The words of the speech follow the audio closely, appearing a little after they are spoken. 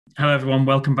Hello, everyone.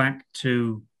 Welcome back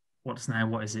to what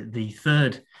is it? The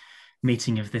third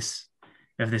meeting of this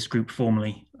group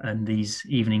formally, and these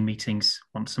evening meetings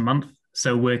once a month.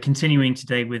 So we're continuing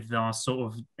today with our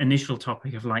sort of initial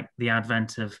topic of like the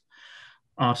advent of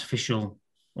artificial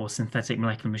or synthetic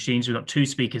molecular machines. We've got two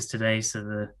speakers today, so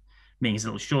the meeting is a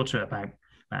little shorter, about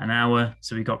an hour.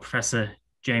 So we've got Professor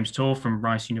James Torr from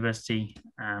Rice University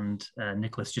and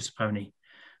Nicholas Giuseppone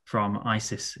from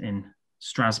ISIS in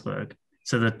Strasbourg.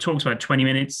 So the talk's about 20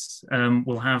 minutes.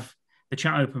 We'll have the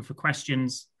chat open for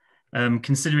questions.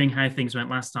 Considering how things went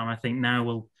last time, I think now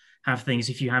we'll have things.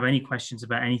 If you have any questions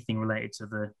about anything related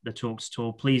to the talks at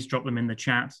all, please drop them in the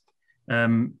chat.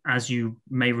 As you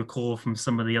may recall from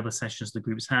some of the other sessions the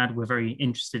group's had, we're very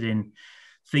interested in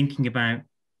thinking about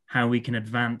how we can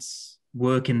advance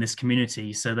work in this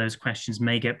community. So those questions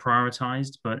may get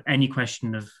prioritized, but any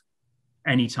question of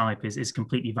any type is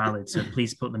completely valid. So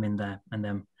please put them in there, and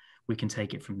then we can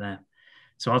take it from there.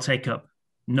 So I'll take up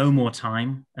no more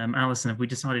time. Alison, have we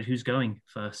decided who's going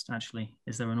first, actually?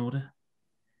 Is there an order?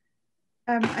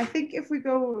 I think if we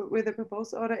go with the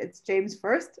proposed order, it's James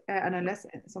first. And unless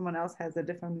someone else has a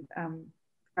different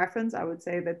preference, I would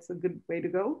say that's a good way to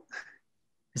go.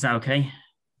 Is that okay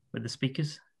with the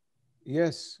speakers?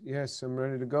 Yes, I'm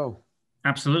ready to go.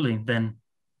 Absolutely. Then,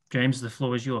 James, the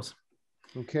floor is yours.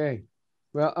 Okay.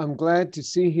 Well, I'm glad to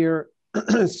see here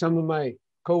some of my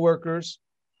co-workers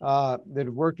that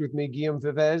have worked with me. Guillaume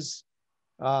Vivez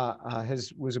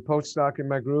was a postdoc in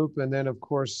my group. And then, of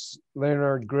course,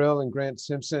 Leonard Grill and Grant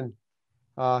Simpson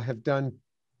have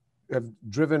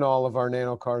driven all of our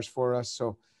nano cars for us.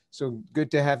 So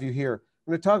good to have you here.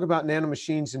 I'm going to talk about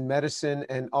nanomachines in medicine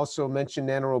and also mention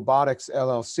Nanorobotics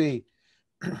LLC.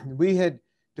 We had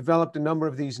developed a number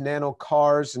of these nano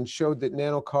cars and showed that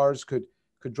nano cars could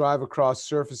drive across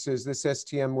surfaces. This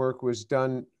STM work was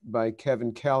done by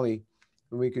Kevin Kelly,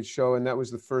 and we could show, and that was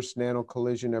the first nano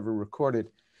collision ever recorded.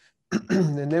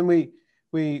 And then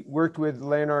we worked with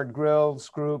Leonard Grill's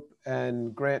group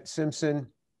and Grant Simpson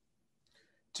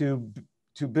to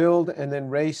build and then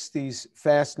race these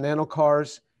fast nano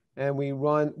cars. And we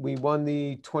won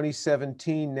the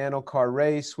 2017 nano car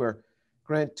race, where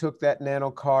Grant took that nano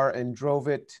car and drove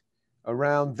it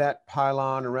around that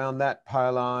pylon,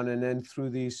 and then through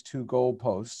these two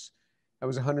goalposts. That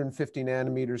was 150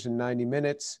 nanometers in 90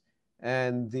 minutes.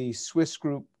 And the Swiss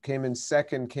group came in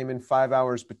second, came in 5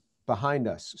 hours behind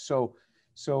us. So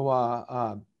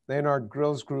Leonard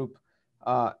Grill's group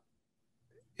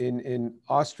in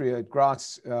Austria at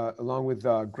Graz, along with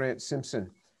Grant Simpson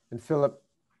and Philip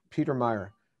Petermeyer,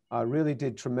 really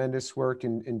did tremendous work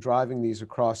in driving these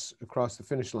across the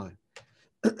finish line.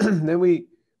 Then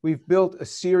we've built a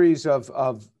series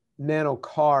of nano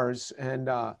cars, and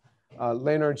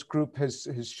Leonard's group has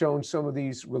shown some of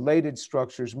these related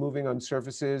structures moving on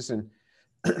surfaces, and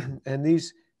and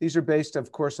these are based,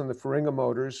 of course, on the Feringa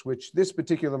motors, which this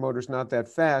particular motor is not that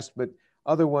fast, but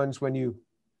other ones, when you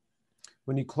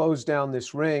close down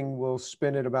this ring, will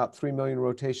spin at about 3 million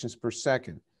rotations per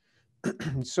second.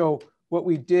 So what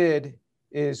we did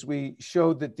is we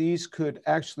showed that these could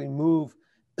actually move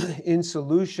in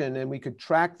solution, and we could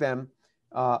track them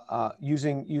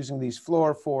using these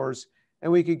fluorophores,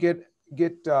 and we could get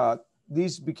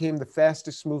these became the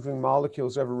fastest moving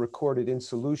molecules ever recorded in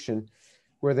solution,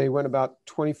 where they went about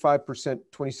 25%,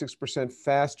 26%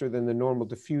 faster than the normal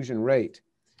diffusion rate.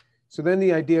 So then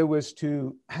the idea was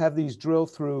to have these drill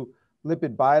through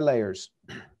lipid bilayers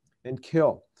and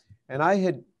kill. And I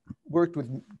had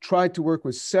tried to work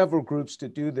with several groups to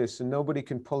do this, and nobody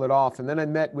can pull it off. And then I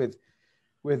met with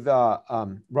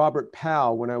Robert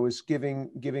Powell when I was giving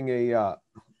a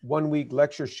 1-week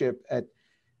lectureship at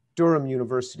Durham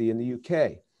University in the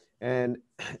UK. And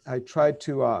I tried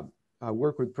to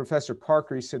work with Professor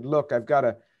Parker. He said, look, I've got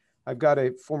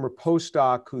a former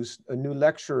postdoc who's a new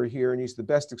lecturer here, and he's the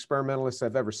best experimentalist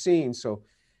I've ever seen. So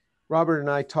Robert and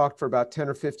I talked for about 10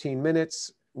 or 15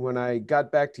 minutes. When I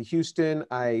got back to Houston,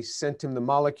 I sent him the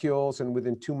molecules, and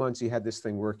within 2 months, he had this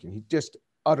thing working. He's just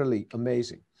utterly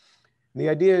amazing. And the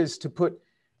idea is to put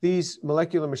these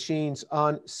molecular machines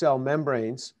on cell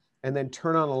membranes and then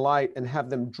turn on a light and have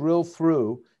them drill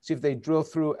through, see if they drill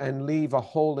through and leave a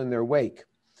hole in their wake.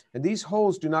 And these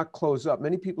holes do not close up.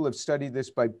 Many people have studied this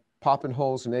by popping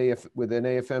holes with an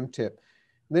AFM tip.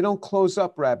 They don't close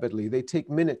up rapidly. They take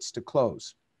minutes to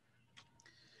close.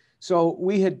 So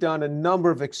we had done a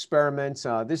number of experiments.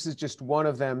 This is just one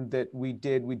of them that we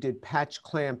did. We did patch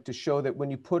clamp to show that when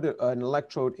you put an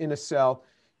electrode in a cell,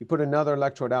 you put another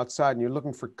electrode outside, and you're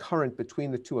looking for current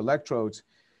between the two electrodes.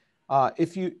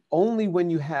 Only when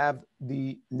you have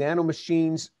the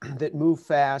nanomachines that move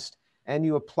fast and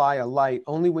you apply a light,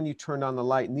 only when you turn on the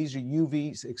light, and these are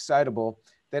UV excitable,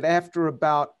 that after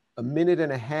about a minute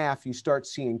and a half, you start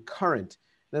seeing current,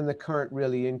 then the current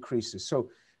really increases. So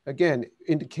again,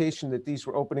 indication that these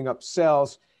were opening up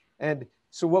cells. And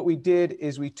so what we did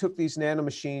is we took these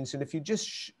nanomachines, and if you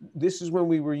just, this is when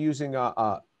we were using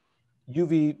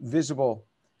UV visible,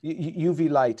 UV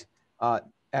light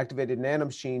activated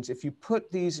nanomachines. If you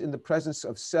put these in the presence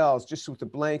of cells, just with a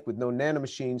blank with no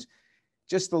nanomachines,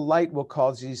 just the light will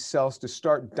cause these cells to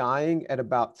start dying at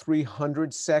about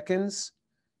 300 seconds.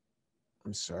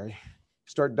 I'm sorry,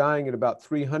 start dying at about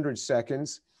 300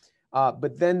 seconds.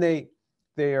 But then they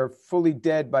are fully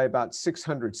dead by about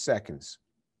 600 seconds.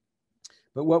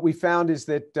 But what we found is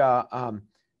that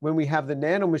when we have the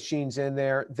nanomachines in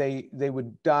there, they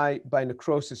would die by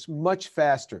necrosis much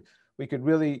faster. We could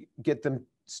really get them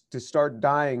to start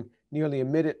dying nearly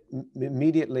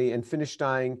immediately and finish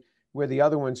dying where the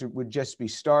other ones would just be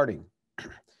starting.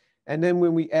 And then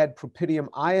when we add propydium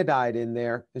iodide in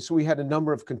there, and so we had a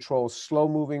number of controls, slow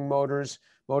moving motors,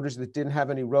 motors that didn't have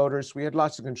any rotors. We had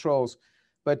lots of controls,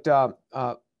 but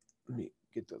let me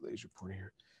get the laser pointer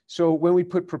here. So when we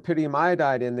put propydium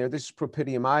iodide in there, this is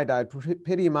propydium iodide.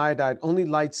 Propydium iodide only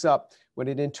lights up when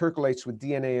it intercalates with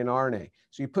DNA and RNA.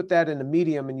 So you put that in a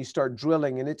medium and you start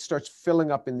drilling and it starts filling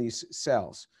up in these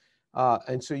cells.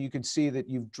 And so you can see that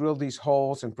you've drilled these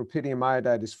holes and propydium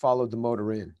iodide has followed the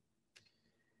motor in.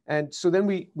 And so then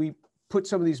we put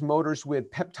some of these motors with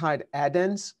peptide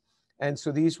addends. And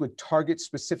so these would target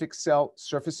specific cell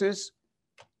surfaces.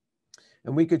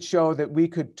 And we could show that we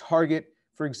could target,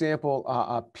 for example,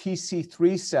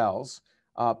 PC3 cells,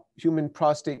 human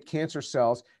prostate cancer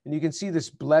cells. And you can see this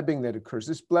blebbing that occurs.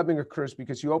 This blebbing occurs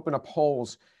because you open up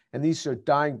holes and these are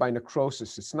dying by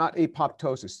necrosis. It's not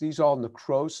apoptosis. These all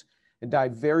necrose and die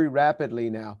very rapidly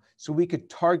now. So we could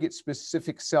target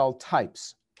specific cell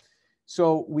types.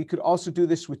 So we could also do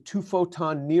this with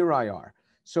 2-photon near IR.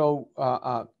 So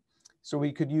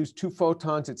we could use 2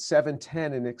 photons at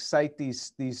 710 and excite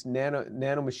these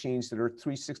nanomachines that are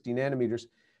 360 nanometers.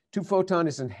 2-photon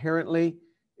is inherently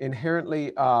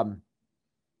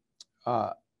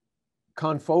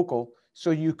confocal.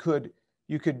 So you could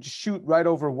shoot right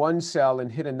over one cell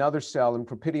and hit another cell, and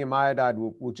propydium iodide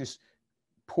will just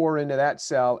pour into that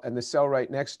cell, and the cell right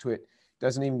next to it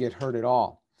doesn't even get hurt at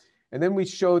all. And then we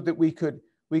showed that we could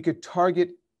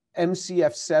target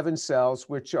MCF7 cells,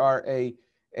 which are a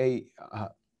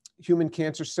human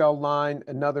cancer cell line,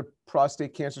 another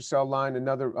prostate cancer cell line,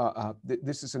 another,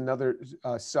 this is another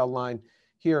cell line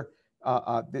here.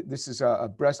 This is a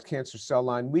breast cancer cell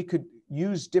line. We could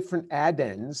use different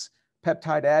addends,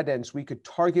 peptide addends. We could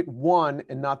target one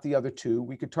and not the other two.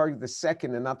 We could target the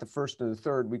second and not the first and the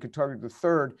third. We could target the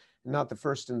third and not the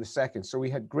first and the second. So we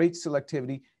had great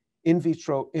selectivity in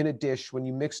vitro in a dish when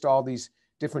you mixed all these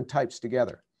different types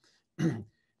together.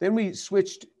 Then we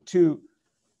switched to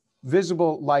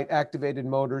visible light activated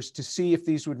motors to see if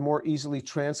these would more easily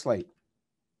translate.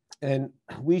 And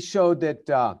we showed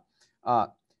that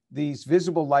these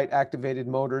visible light activated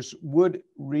motors would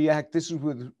react. This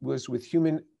was with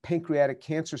human pancreatic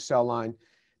cancer cell line.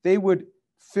 They would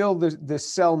fill the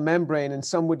cell membrane and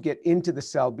some would get into the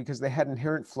cell because they had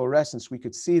inherent fluorescence. We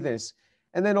could see this.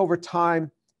 And then over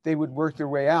time, they would work their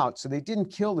way out. So they didn't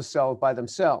kill the cell by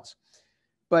themselves.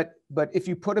 But if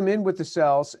you put them in with the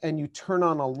cells and you turn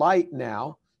on a light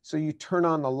now, so you turn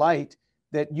on the light,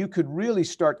 that you could really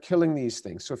start killing these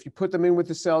things. So if you put them in with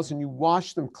the cells and you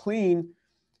wash them clean,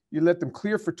 you let them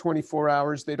clear for 24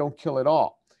 hours, they don't kill at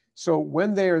all. So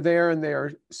when they are there and they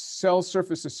are cell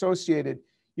surface associated,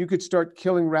 you could start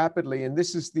killing rapidly. And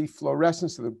this is the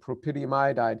fluorescence of the propydium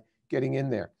iodide getting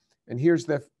in there. And here's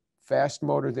the fast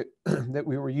motor that, that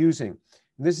we were using.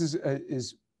 And this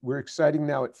is we're exciting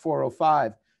now at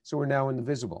 405, so we're now in the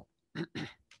visible.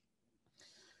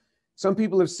 Some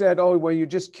people have said, oh, well, you're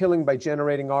just killing by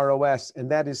generating ROS,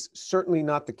 and that is certainly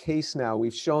not the case now.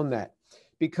 We've shown that.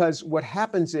 Because what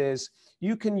happens is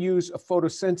you can use a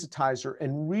photosensitizer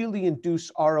and really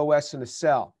induce ROS in a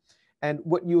cell. And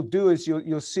what you'll do is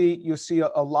you'll see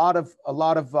a lot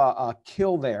of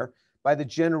kill there by the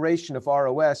generation of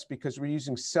ROS because we're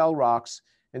using cell rocks.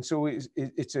 And so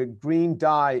it's a green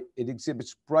dye. It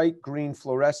exhibits bright green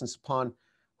fluorescence upon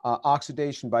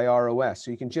oxidation by ROS.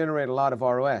 So you can generate a lot of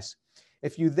ROS.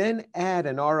 If you then add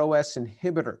an ROS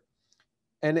inhibitor,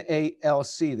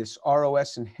 NALC, this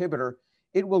ROS inhibitor,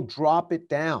 it will drop it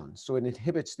down. So it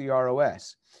inhibits the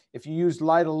ROS. If you use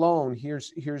light alone,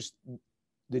 here's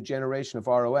the generation of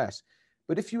ROS.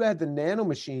 But if you add the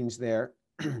nanomachines there,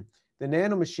 the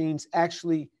nanomachines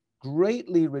actually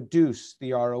greatly reduce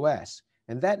the ROS.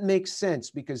 And that makes sense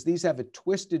because these have a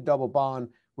twisted double bond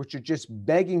which are just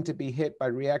begging to be hit by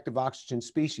reactive oxygen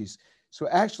species. So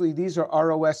actually, these are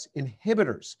ROS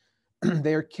inhibitors.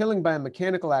 They are killing by a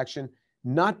mechanical action,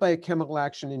 not by a chemical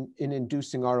action in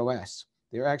inducing ROS.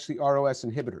 They're actually ROS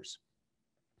inhibitors.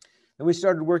 And we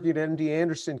started working at MD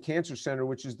Anderson Cancer Center,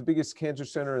 which is the biggest cancer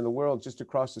center in the world, just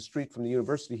across the street from the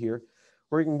university here,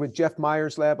 working with Jeff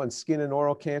Meyer's lab on skin and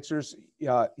oral cancers.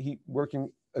 He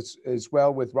working as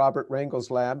well with Robert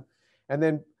Rangel's lab. And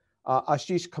then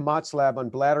Ashish Kamat's lab on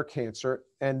bladder cancer.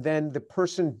 And then the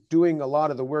person doing a lot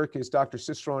of the work is Dr.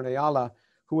 Cicerone Ayala,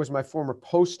 who was my former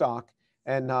postdoc.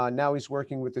 And now he's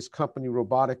working with this company,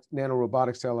 Nanorobotics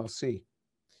LLC.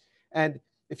 And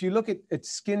if you look at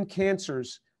skin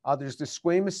cancers, there's the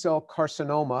squamous cell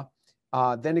carcinoma.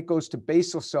 Then it goes to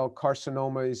basal cell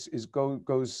carcinoma,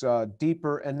 goes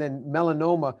deeper. And then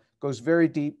melanoma goes very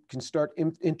deep, can start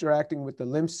interacting with the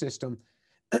lymph system.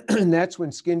 And that's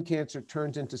when skin cancer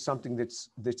turns into something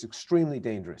that's extremely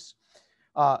dangerous.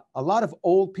 A lot of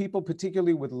old people,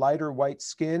 particularly with lighter white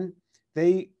skin,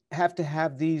 they have to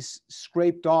have these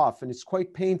scraped off, and it's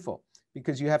quite painful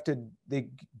because they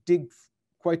dig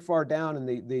quite far down, and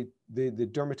the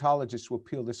dermatologist will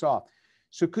peel this off.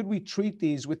 So could we treat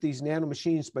these with these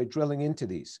nanomachines by drilling into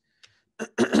these?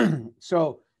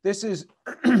 So this is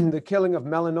the killing of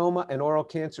melanoma and oral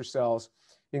cancer cells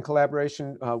in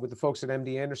collaboration with the folks at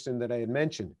MD Anderson that I had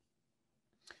mentioned.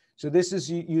 So this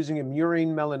is using a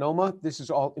murine melanoma. This is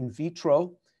all in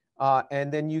vitro.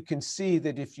 And then you can see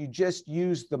that if you just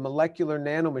use the molecular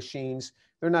nanomachines,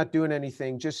 they're not doing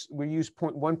anything. We use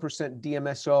 0.1%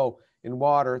 DMSO in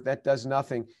water, that does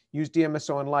nothing. Use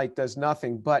DMSO in light, does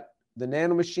nothing. But the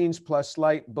nanomachines plus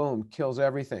light, boom, kills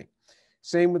everything.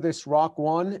 Same with this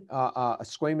ROC1, a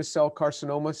squamous cell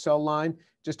carcinoma cell line,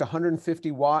 just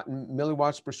 150 watt and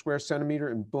milliwatts per square centimeter,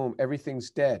 and boom, everything's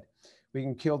dead. We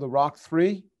can kill the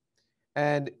ROC3,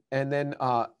 and then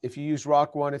if you use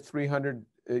ROC1 at 300,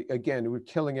 again, we're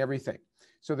killing everything.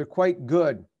 So they're quite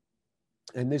good.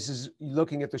 And this is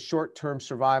looking at the short-term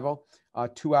survival,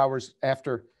 2 hours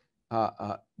after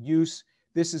use.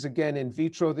 This is, again, in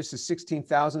vitro. This is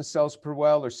 16,000 cells per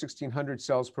well or 1,600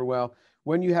 cells per well.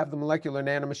 When you have the molecular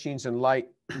nanomachines and light,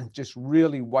 just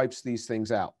really wipes these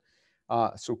things out.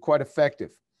 So quite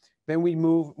effective. Then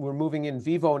we're moving in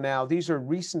vivo now. These are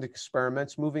recent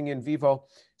experiments moving in vivo.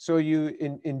 So you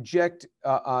inject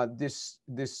this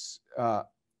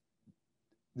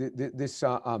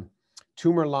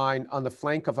tumor line on the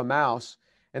flank of a mouse.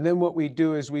 And then what we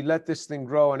do is we let this thing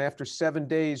grow. And after 7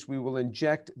 days, we will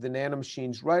inject the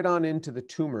nanomachines right on into the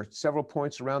tumor, several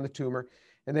points around the tumor.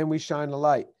 And then we shine the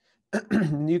light.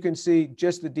 You can see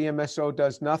just the DMSO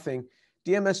does nothing.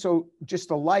 DMSO, just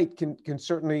the light can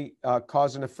certainly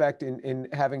cause an effect in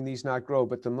having these not grow,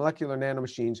 but the molecular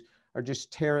nanomachines are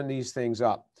just tearing these things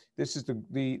up. This is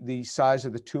the size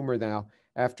of the tumor now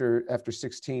after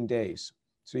 16 days.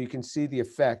 So you can see the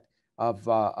effect of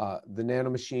the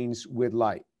nanomachines with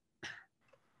light.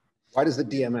 Why does the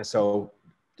DMSO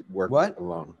work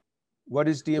alone? What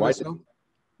is DMSO?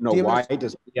 Why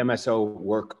does DMSO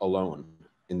work alone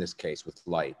in this case with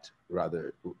light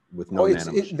rather with no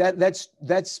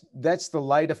nanomachines? That's the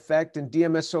light effect, and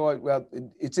DMSO. Well,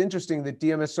 it's interesting that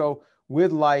DMSO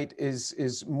with light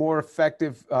is more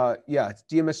effective. Yeah, it's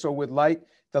DMSO with light.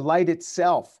 The light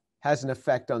itself has an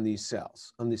effect on these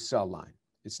cells, on this cell line.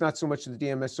 It's not so much the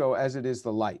DMSO as it is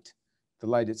the light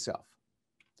itself.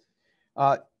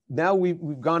 Now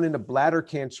we've gone into bladder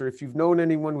cancer. If you've known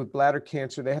anyone with bladder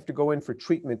cancer, they have to go in for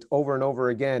treatment over and over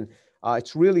again.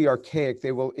 It's really archaic.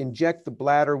 They will inject the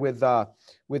bladder with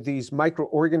these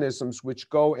microorganisms which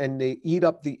go and they eat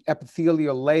up the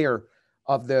epithelial layer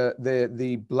of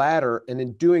the bladder, and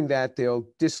in doing that, they'll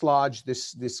dislodge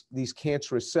these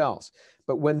cancerous cells.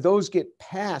 But when those get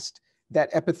past that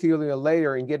epithelial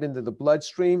layer and get into the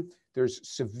bloodstream, there's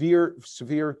severe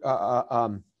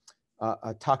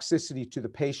toxicity to the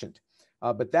patient.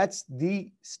 But that's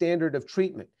the standard of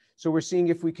treatment. So we're seeing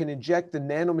if we can inject the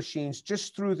nanomachines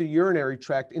just through the urinary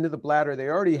tract into the bladder. They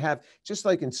already have, just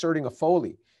like inserting a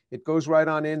Foley. It goes right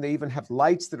on in. They even have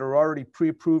lights that are already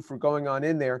pre-approved for going on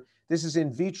in there. This is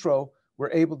in vitro.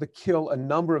 We're able to kill a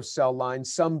number of cell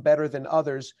lines, some better than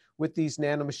others, with these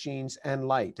nanomachines and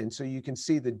light. And so you can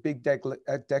see the big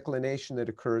declination that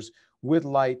occurs with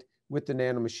light with the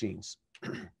nanomachines.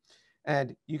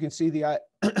 And you can see the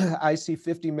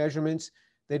IC50 measurements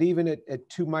that even at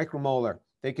 2 micromolar,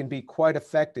 they can be quite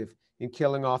effective in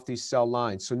killing off these cell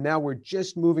lines. So now we're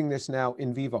just moving this now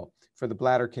in vivo for the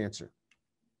bladder cancer.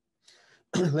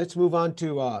 Let's move on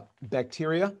to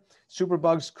bacteria.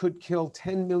 Superbugs could kill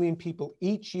 10 million people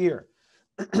each year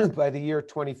by the year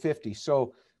 2050.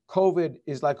 So COVID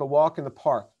is like a walk in the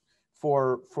park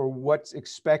for what's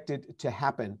expected to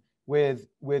happen with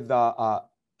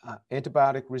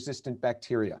antibiotic resistant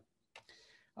bacteria.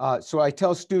 So I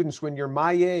tell students, when you're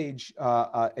my age,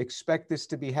 expect this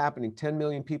to be happening. 10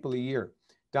 million people a year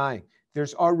dying.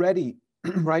 There's already,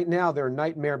 right now, there are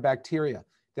nightmare bacteria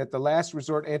that the last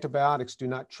resort antibiotics do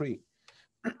not treat.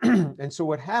 And so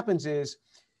what happens is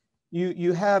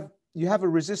you have a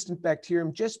resistant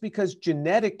bacterium just because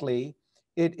genetically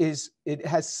it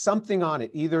has something on it,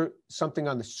 either something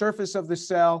on the surface of the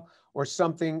cell or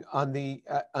something on the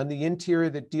interior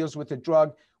that deals with the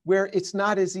drug where it's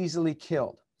not as easily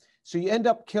killed. So you end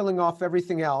up killing off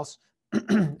everything else,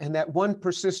 and that one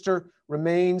persister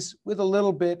remains with a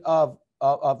little bit of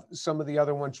some of the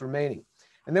other ones remaining.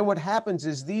 And then what happens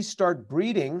is these start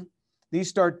breeding, these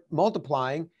start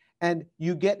multiplying, and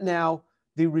you get now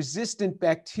the resistant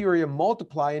bacteria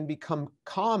multiply and become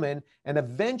common, and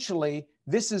eventually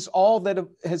this is all that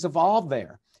has evolved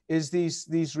there, is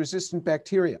these resistant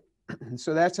bacteria.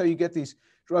 So that's how you get these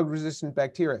drug-resistant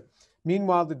bacteria.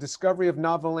 Meanwhile, the discovery of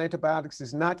novel antibiotics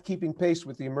is not keeping pace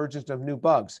with the emergence of new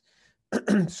bugs.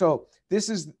 So this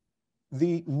is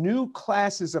the new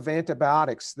classes of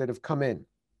antibiotics that have come in.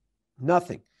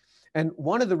 Nothing. And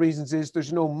one of the reasons is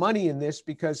there's no money in this,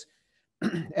 because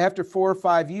after 4 or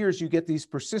 5 years, you get these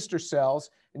persister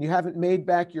cells and you haven't made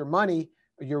back your money,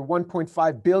 your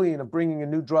 1.5 billion of bringing a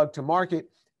new drug to market,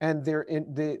 and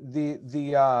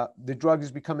the drug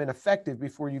has become ineffective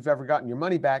before you've ever gotten your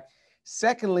money back.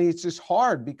 Secondly, it's just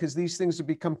hard because these things have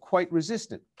become quite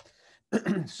resistant.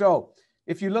 So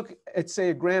if you look at, say,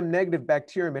 a gram-negative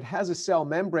bacterium, it has a cell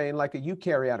membrane like a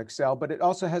eukaryotic cell, but it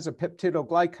also has a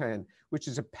peptidoglycan, which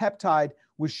is a peptide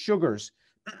with sugars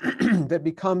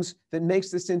that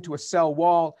makes this into a cell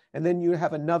wall, and then you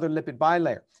have another lipid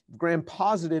bilayer.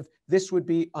 Gram-positive, this would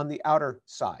be on the outer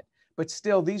side. But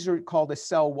still, these are called a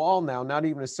cell wall now, not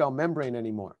even a cell membrane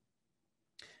anymore.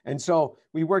 And so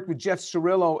we worked with Jeff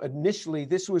Cirillo initially.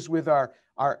 This was with our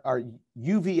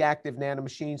UV active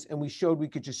nanomachines, and we showed we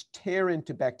could just tear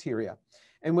into bacteria.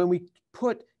 And when we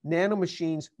put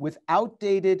nanomachines with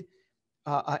outdated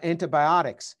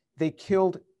antibiotics, they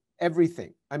killed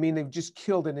everything. I mean, they've just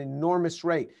killed at an enormous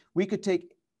rate. We could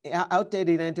take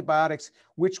outdated antibiotics,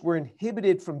 which were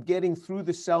inhibited from getting through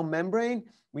the cell membrane.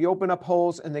 We open up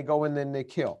holes and they go in and they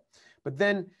kill. But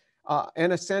then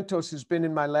Anna Santos has been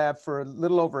in my lab for a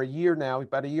little over a year now,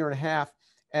 about a year and a half,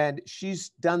 and she's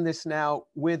done this now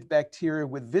with bacteria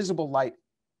with visible light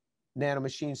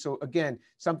nanomachines. So again,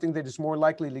 something that is more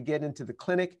likely to get into the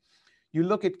clinic. You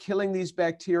look at killing these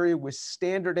bacteria with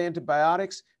standard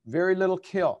antibiotics, very little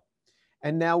kill.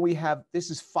 And now we have,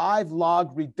 this is 5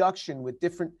 log reduction with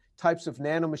different types of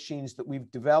nanomachines that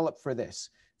we've developed for this.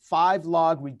 5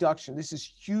 log reduction. This is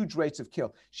huge rates of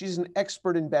kill. She's an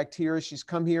expert in bacteria. She's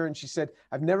come here and she said,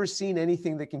 I've never seen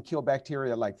anything that can kill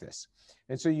bacteria like this.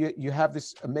 And so you have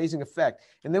this amazing effect.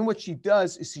 And then what she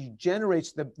does is she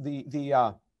generates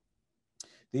the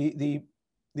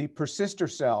persister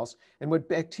cells. And what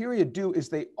bacteria do is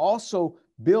they also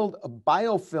build a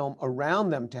biofilm around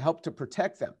them to help to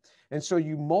protect them. And so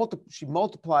she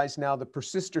multiplies now the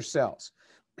persister cells.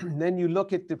 And then you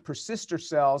look at the persister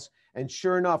cells, and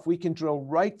sure enough, we can drill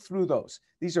right through those.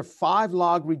 These are 5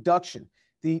 log reduction.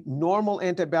 The normal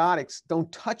antibiotics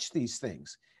don't touch these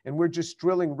things, and we're just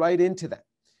drilling right into them.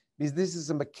 Because this is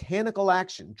a mechanical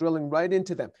action, drilling right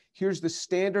into them. Here's the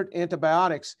standard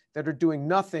antibiotics that are doing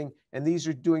nothing, and these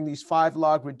are doing these 5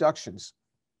 log reductions.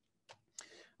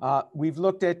 We've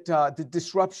looked at the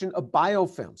disruption of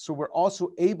biofilms. So we're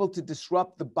also able to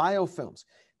disrupt the biofilms.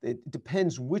 It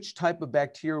depends which type of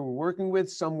bacteria we're working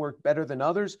with. Some work better than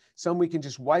others. Some we can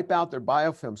just wipe out their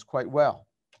biofilms quite well.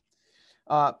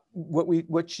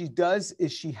 What she does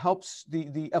is she helps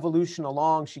the evolution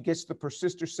along. She gets the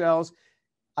persister cells,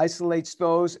 isolates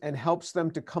those, and helps them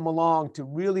to come along to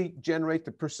really generate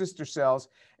the persister cells.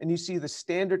 And you see the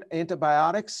standard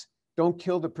antibiotics don't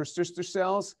kill the persister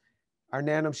cells. Our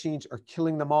nanomachines are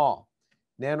killing them all.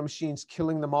 Nanomachines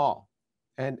killing them all.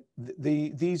 And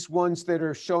these ones that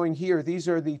are showing here, these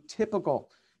are the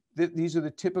typical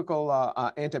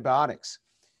antibiotics.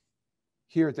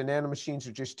 Here, the nanomachines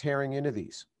are just tearing into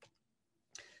these.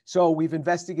 So we've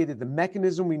investigated the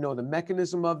mechanism. We know the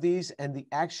mechanism of these, and the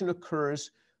action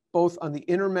occurs both on the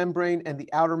inner membrane and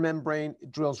the outer membrane.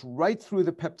 It drills right through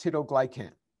the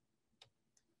peptidoglycan.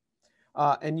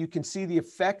 And you can see the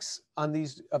effects on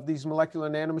these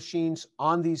molecular nanomachines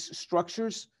on these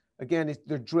structures. again,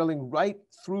 they're drilling right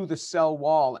through the cell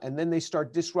wall, and then they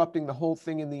start disrupting the whole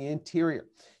thing in the interior.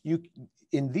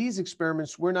 In these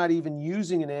experiments, we're not even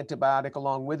using an antibiotic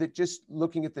along with it, just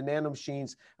looking at the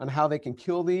nanomachines on how they can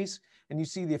kill these. And you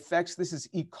see the effects. This is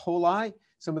E. coli.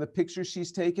 Some of the pictures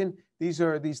she's taken. These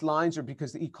lines are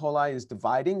because the E. coli is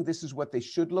dividing. This is what they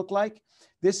should look like.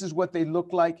 This is what they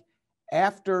look like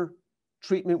after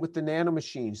treatment with the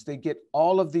nanomachines. They get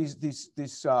all of these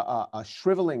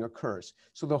shriveling occurs.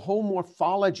 So the whole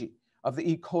morphology of the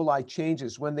E. coli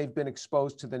changes when they've been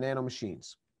exposed to the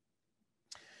nanomachines.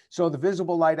 So the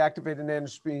visible light activated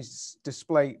nanomachines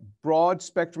display broad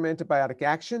spectrum antibiotic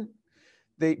action.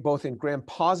 They both in gram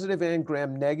positive and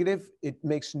gram negative. It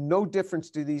makes no difference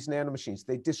to these nanomachines.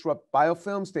 They disrupt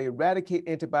biofilms. They eradicate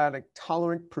antibiotic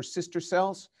tolerant persister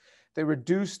cells. They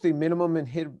reduce the minimum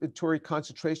inhibitory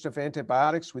concentration of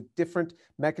antibiotics with different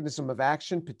mechanism of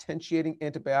action, potentiating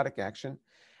antibiotic action.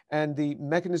 And the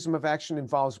mechanism of action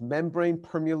involves membrane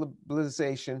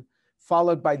permeabilization,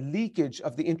 followed by leakage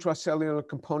of the intracellular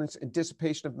components and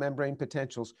dissipation of membrane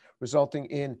potentials, resulting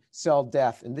in cell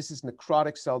death. And this is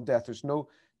necrotic cell death. There's no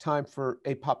time for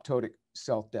apoptotic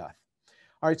cell death.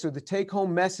 All right, so the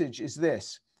take-home message is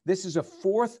this. This is a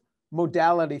fourth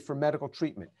modality for medical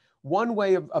treatment. One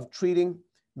way of treating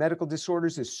medical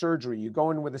disorders is surgery. You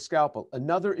go in with a scalpel.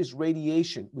 Another is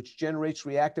radiation, which generates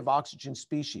reactive oxygen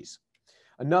species.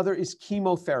 Another is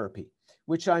chemotherapy,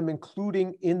 which I'm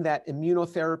including in that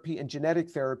immunotherapy and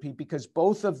genetic therapy because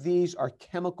both of these are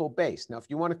chemical based. Now, if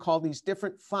you want to call these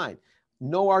different, fine.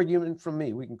 No argument from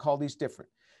me. We can call these different.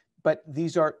 But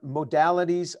these are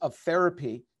modalities of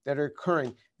therapy that are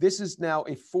occurring. This is now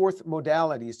a fourth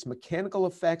modality. It's mechanical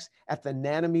effects at the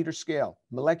nanometer scale.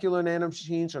 Molecular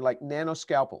nanomachines are like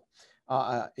nanoscalpel.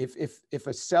 If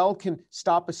a cell can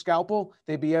stop a scalpel,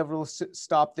 they'd be able to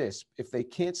stop this. If they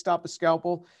can't stop a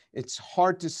scalpel, it's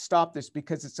hard to stop this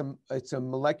because it's a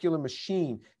molecular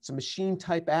machine. It's a machine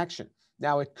type action.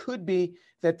 Now, it could be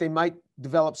that they might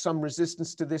develop some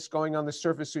resistance to this going on the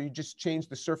surface, so you just change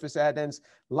the surface addends.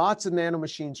 Lots of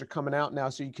nanomachines are coming out now,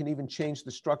 so you can even change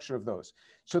the structure of those.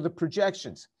 So the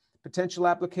projections, potential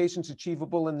applications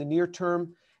achievable in the near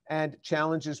term, and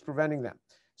challenges preventing them.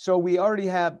 So we already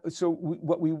have,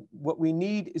 what we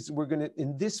need is we're going to,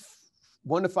 in this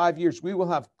 1 to 5 years, we will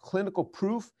have clinical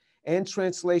proof and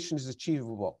translation is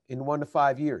achievable in 1 to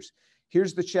 5 years.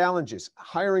 Here's the challenges: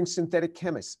 hiring synthetic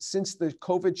chemists. Since the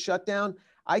COVID shutdown,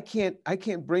 I can't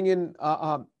bring in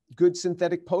good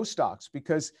synthetic postdocs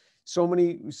because so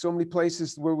many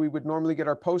places where we would normally get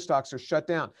our postdocs are shut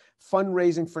down.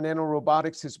 Fundraising for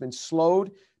nanorobotics has been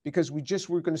slowed because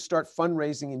we're going to start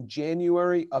fundraising in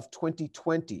January of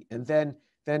 2020, and then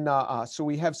so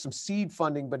we have some seed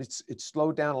funding, but it's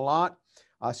slowed down a lot.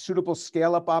 Suitable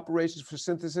scale-up operations for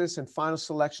synthesis and final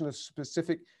selection of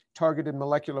specific targeted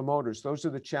molecular motors. Those are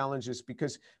the challenges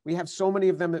because we have so many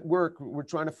of them at work. We're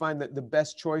trying to find the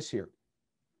best choice here.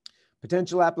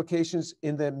 Potential applications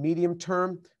in the medium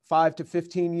term, 5 to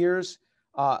 15 years.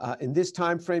 In this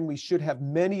time frame, we should have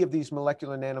many of these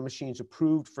molecular nanomachines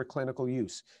approved for clinical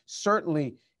use.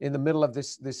 Certainly in the middle of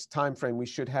this time frame, we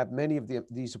should have many of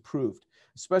these approved,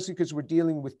 especially because we're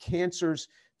dealing with cancers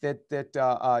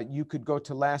that you could go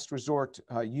to last resort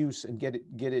use and get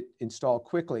it installed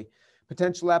quickly.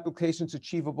 Potential applications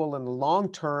achievable in the long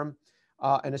term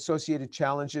and associated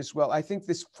challenges. Well, I think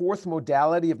this fourth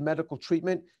modality of medical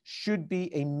treatment should be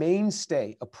a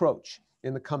mainstay approach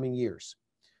in the coming years.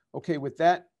 Okay, with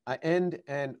that, I end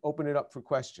and open it up for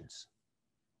questions.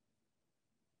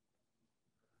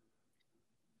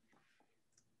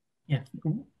 Yeah,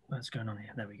 what's going on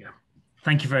here? There we go.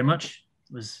 Thank you very much.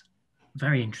 It was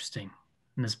very interesting.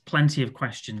 And there's plenty of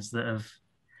questions that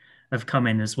have come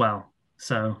in as well.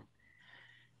 So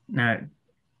now it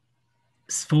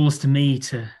falls to me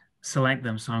to select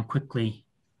them. So I'm quickly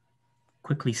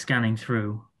scanning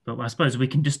through, but I suppose we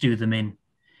can just do them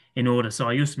in order. So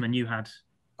Giuseppone, you had,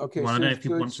 okay, well, I don't know if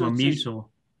you want to unmute or.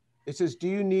 It says, do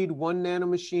you need one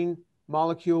nanomachine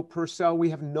molecule per cell? We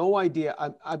have no idea.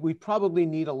 We probably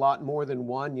need a lot more than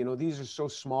one. You know, these are so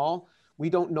small. We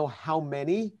don't know how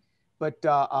many, but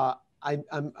I'm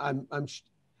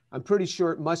pretty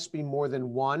sure it must be more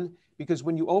than one, because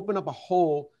when you open up a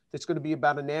hole that's going to be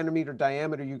about a nanometer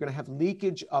diameter, you're going to have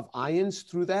leakage of ions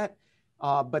through that,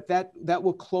 but that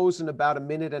will close in about 1.5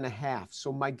 minutes.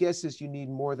 So my guess is you need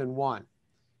more than one.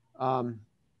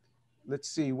 Let's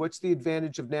see, what's the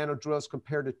advantage of nano drills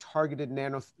compared to targeted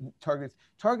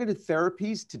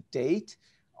therapies to date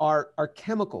are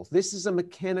chemical. This is a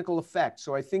mechanical effect.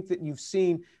 So I think that you've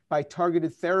seen by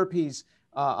targeted therapies,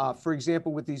 For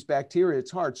example, with these bacteria,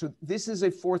 it's hard. So this is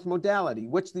a fourth modality.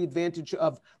 What's the advantage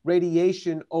of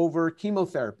radiation over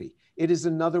chemotherapy? It is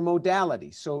another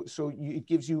modality. So it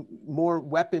gives you more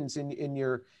weapons in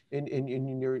your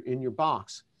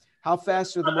box. How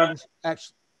fast are the motors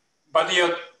actually? But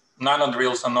your nano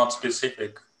drills are not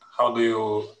specific. How do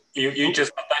you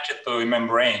just attach it to a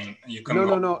membrane? You can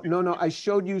No. I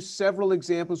showed you several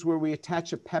examples where we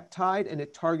attach a peptide and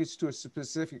it targets to a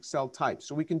specific cell type.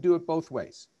 So we can do it both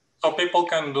ways. So people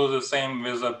can do the same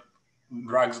with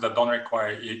drugs that don't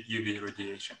require UV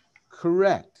radiation.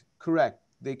 Correct.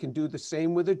 They can do the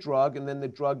same with a drug, and then the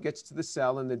drug gets to the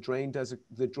cell and the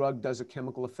drug does a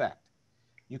chemical effect.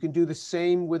 You can do the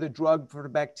same with a drug for the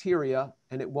bacteria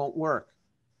and it won't work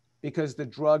because the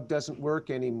drug doesn't work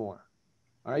anymore.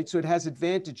 All right, so it has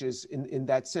advantages in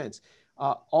that sense.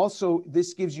 Also,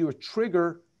 this gives you a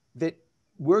trigger that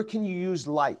where can you use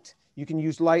light? You can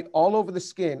use light all over the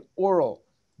skin, oral,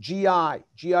 GI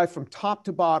from top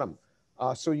to bottom.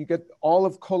 So you get all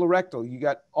of colorectal, you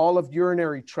got all of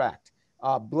urinary tract,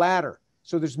 bladder.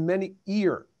 So there's many,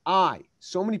 ear, eye,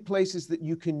 so many places that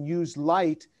you can use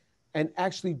light and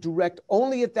actually direct.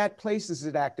 Only at that place is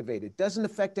it activated. Doesn't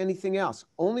affect anything else.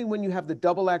 Only when you have the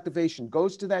double activation,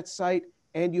 goes to that site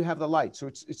and you have the light. So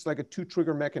it's like a two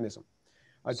trigger mechanism.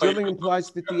 Drilling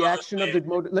implies that the action of the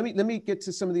motor, let me get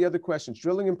to some of the other questions.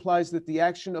 Drilling implies that the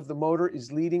action of the motor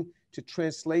is leading to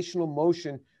translational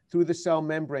motion through the cell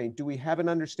membrane. Do we have an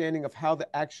understanding of how the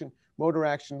motor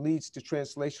action leads to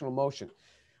translational motion?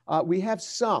 We have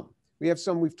some.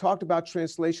 We've talked about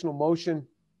translational motion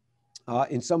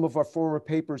in some of our former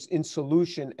papers in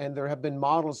solution, and there have been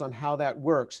models on how that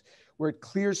works, where it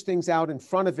clears things out in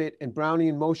front of it and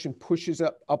Brownian motion pushes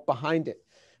up behind it.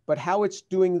 But how it's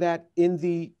doing that in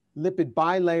the lipid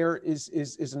bilayer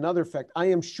is another effect. I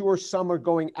am sure some are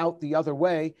going out the other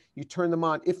way. You turn them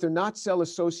on. If they're not cell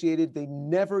associated, they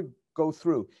never go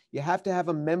through. You have to have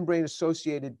a membrane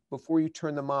associated before you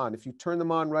turn them on. If you turn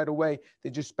them on right away, they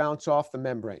just bounce off the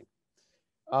membrane.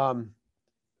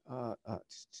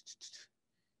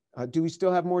 Do we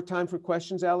still have more time for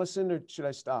questions, Allison, or should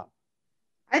I stop?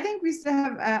 I think we still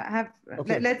have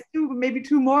okay. Let's do maybe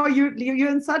two more. You're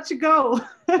in such a go.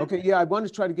 Okay, yeah, I want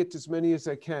to try to get to as many as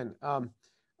I can.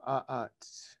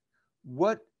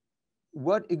 What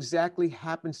exactly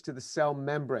happens to the cell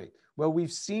membrane? Well,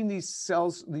 we've seen these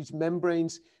cells, these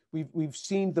membranes, we've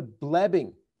seen the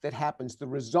blebbing that happens, the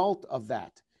result of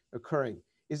that occurring.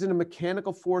 Is it a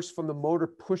mechanical force from the motor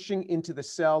pushing into the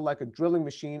cell like a drilling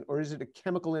machine, or is it a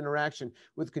chemical interaction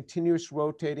with continuous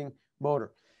rotating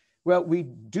motor? Well, we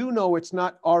do know it's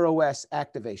not ROS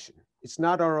activation. It's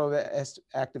not ROS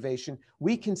activation.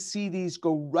 We can see these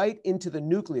go right into the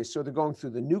nucleus. So they're going through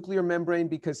the nuclear membrane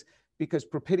because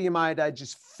propidium iodide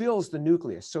just fills the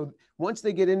nucleus. So once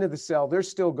they get into the cell, they're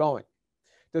still going.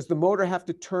 Does the motor have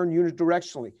to turn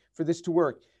unidirectionally for this to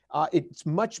work? It's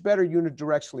much better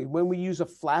unidirectionally. When we use a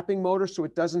flapping motor, so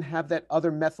it doesn't have that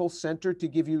other methyl center to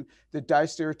give you the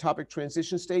distereotopic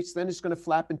transition states, then it's going to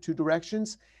flap in two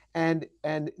directions, and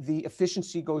the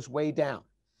efficiency goes way down.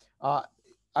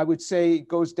 I would say it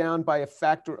goes down by a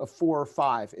factor of 4 or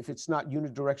 5 if it's not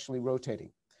unidirectionally rotating.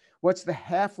 What's the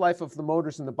half-life of the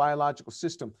motors in the biological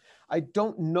system? I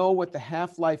don't know what the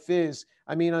half-life is.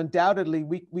 I mean, undoubtedly,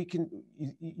 we can,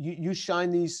 you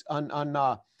shine these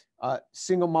on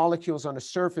single molecules on a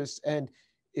surface, and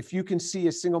if you can see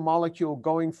a single molecule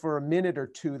going for a minute or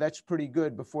two, that's pretty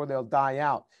good before they'll die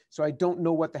out. So I don't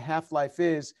know what the half-life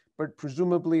is, but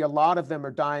presumably a lot of them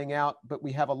are dying out, but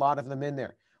we have a lot of them in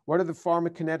there. What are the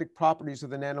pharmacokinetic properties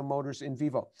of the nanomotors in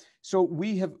vivo? So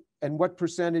we have, and what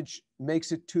percentage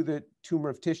makes it to the tumor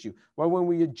of tissue? Well, when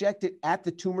we inject it at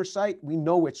the tumor site, we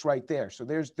know it's right there. So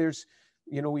there's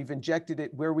we've injected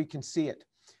it where we can see it.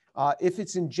 If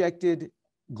it's injected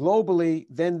globally,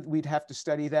 then we'd have to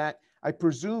study that. I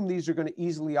presume these are going to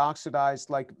easily oxidize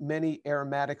like many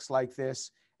aromatics like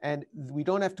this, and we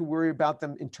don't have to worry about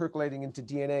them intercalating into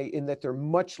DNA in that they're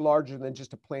much larger than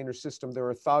just a planar system.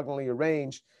 They're orthogonally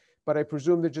arranged, but I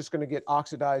presume they're just going to get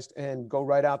oxidized and go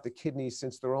right out the kidneys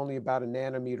since they're only about a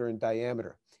nanometer in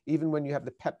diameter. Even when you have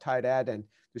the peptide add-in,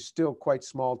 they're still quite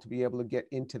small to be able to get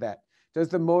into that. Does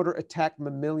the motor attack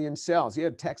mammalian cells? Yeah,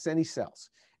 it attacks any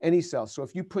cells. Any cells. So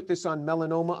if you put this on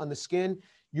melanoma on the skin,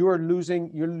 you're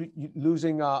losing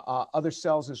other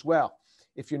cells as well.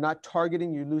 If you're not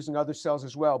targeting, you're losing other cells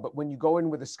as well. But when you go in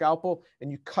with a scalpel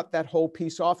and you cut that whole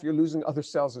piece off, you're losing other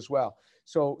cells as well.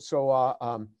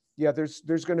 Yeah, there's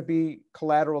going to be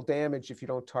collateral damage if you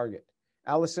don't target.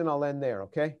 Allison, I'll end there.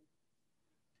 Okay.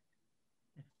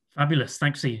 Fabulous.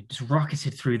 Thanks. You just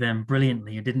rocketed through them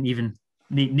brilliantly. You didn't even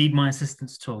need my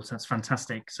assistance at all. So that's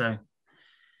fantastic. So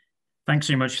Thanks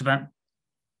very much for that.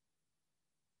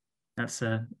 That's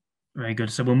very good.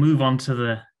 So we'll move on to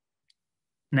the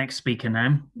next speaker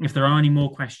now. If there are any more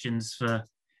questions for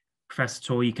Professor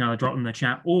Tor, you can either drop them in the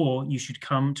chat, or you should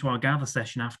come to our gather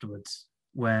session afterwards,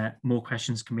 where more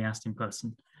questions can be asked in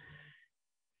person.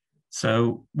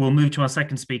 So we'll move to our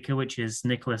second speaker, which is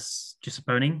Nicholas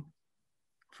Giuseppone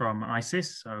from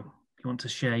ISIS. So if you want to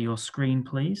share your screen,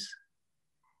 please.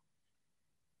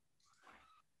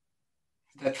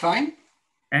 Is that fine?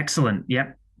 Excellent.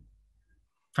 Yep.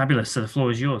 Fabulous. So the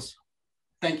floor is yours.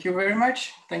 Thank you very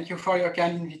much. Thank you for your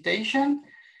kind invitation.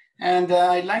 And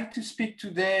I'd like to speak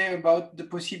today about the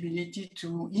possibility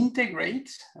to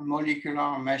integrate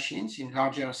molecular machines in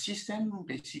larger systems,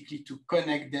 basically to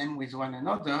connect them with one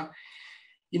another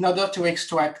in order to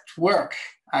extract work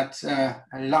at a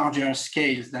larger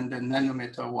scales than the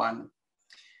nanometer one.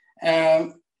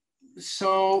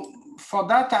 So for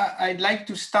that, I'd like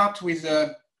to start with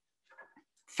a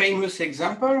famous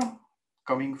example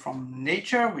coming from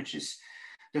nature, which is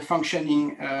the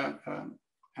functioning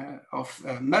of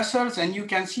muscles. And you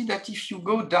can see that if you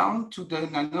go down to the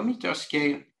nanometer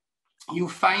scale, you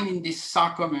find in this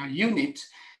sarcomere unit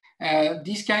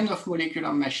this kind of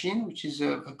molecular machine, which is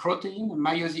a protein, a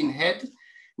myosin head,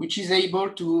 which is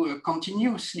able to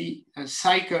continuously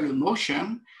cycle a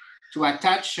motion to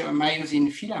attach a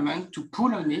myosin filament, to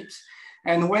pull on it.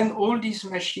 And when all these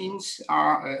machines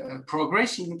are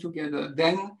progressing together,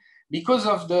 then because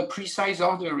of the precise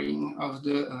ordering of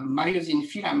the myosin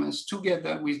filaments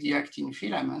together with the actin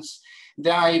filaments,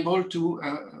 they are able to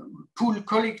pull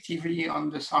collectively on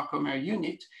the sarcomere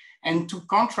unit and to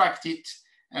contract it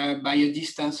by a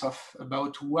distance of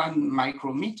about 1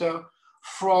 micrometer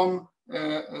from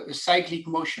a cyclic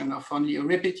motion of only a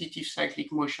repetitive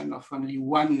cyclic motion of only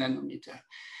 1 nanometer.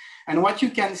 And what you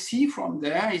can see from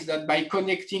there is that by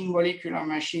connecting molecular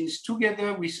machines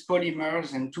together with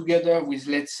polymers and together with,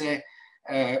 let's say,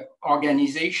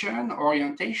 organization,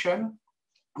 orientation,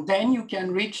 then you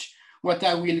can reach what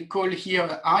I will call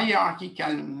here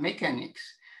hierarchical mechanics,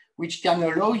 which can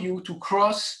allow you to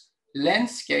cross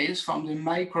length scales from the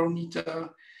micrometer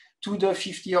to the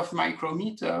 50th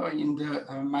micrometer in the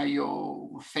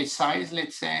myofascias,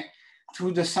 let's say, to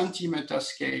the centimeter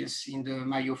scales in the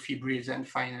myofibrils and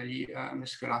finally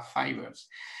muscular fibers.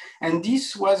 And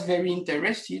this was very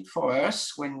interesting for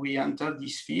us when we entered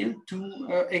this field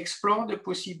to explore the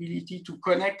possibility to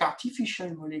connect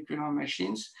artificial molecular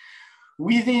machines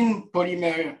within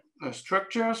polymer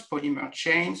structures, polymer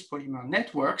chains, polymer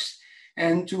networks,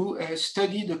 and to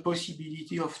study the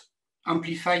possibility of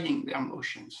amplifying their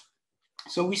motions.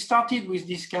 So we started with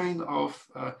this kind of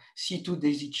C2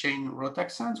 daisy chain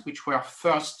rotaxanes, which were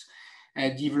first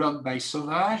developed by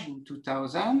Sauvage in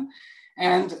 2000.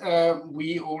 And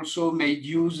we also made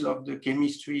use of the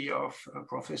chemistry of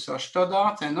Professor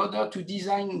Stoddart in order to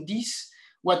design this,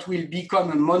 what will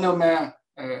become a monomer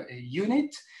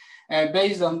unit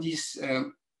based on this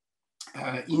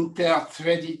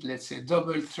inter-threaded, let's say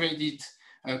double-threaded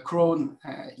chrome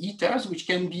ethers, which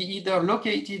can be either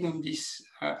located on this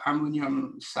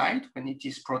ammonium site when it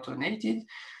is protonated,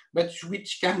 but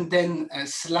which can then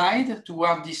slide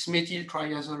toward this methyl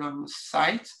triazolum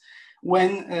site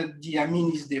when the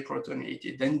amine is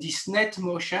deprotonated. And this net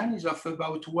motion is of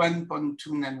about 1.2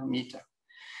 nanometer.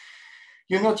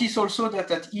 You notice also that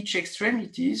at each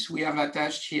extremities, we have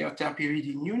attached here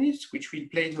terpyridine units, which will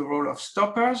play the role of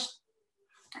stoppers,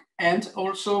 and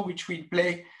also which will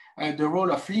play the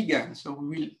role of ligands. So we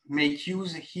will make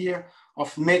use here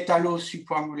of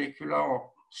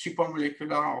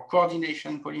metallo-supramolecular or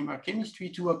coordination polymer chemistry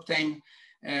to obtain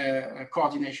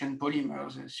coordination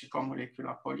polymers,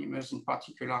 supramolecular polymers in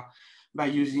particular, by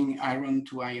using iron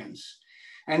to ions.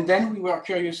 And then we were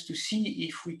curious to see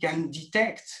if we can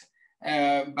detect,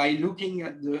 by looking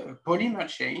at the polymer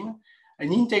chain,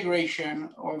 an integration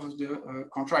of the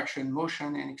contraction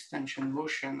motion and extension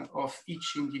motion of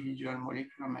each individual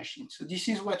molecular machine. So this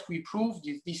is what we proved,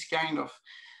 this kind of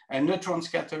neutron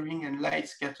scattering and light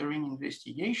scattering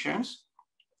investigations.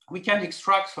 We can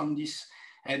extract from this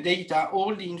data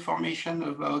all the information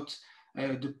about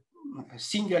the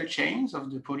single chains of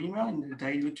the polymer in the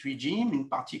dilute regime. In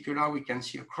particular, we can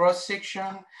see a cross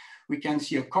section, we can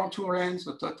see a contour length,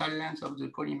 the total length of the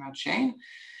polymer chain.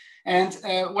 And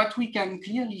what we can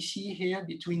clearly see here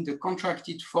between the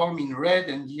contracted form in red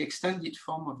and the extended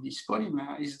form of this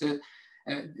polymer is the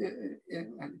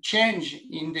change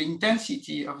in the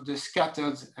intensity of the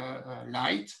scattered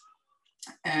light,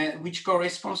 which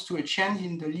corresponds to a change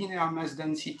in the linear mass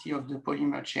density of the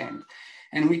polymer chain.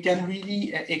 And we can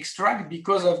really extract,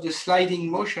 because of the sliding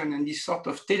motion and this sort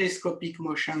of telescopic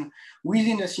motion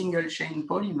within a single chain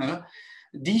polymer,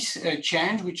 this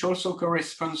change, which also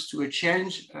corresponds to a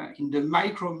change in the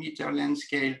micrometer length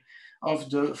scale of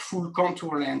the full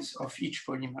contour length of each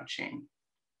polymer chain.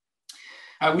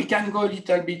 We can go a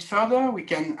little bit further. We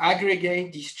can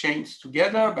aggregate these chains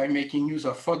together by making use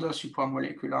of further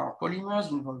supramolecular polymers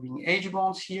involving H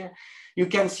bonds here. You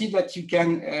can see that you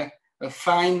can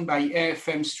find by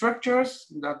AFM structures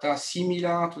that are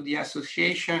similar to the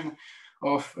association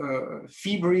of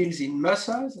fibrils in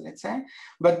muscles, let's say.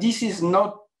 But this is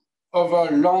not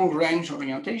over long range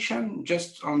orientation,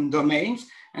 just on domains.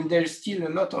 And there's still a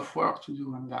lot of work to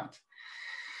do on that.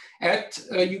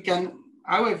 You can,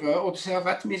 however, observe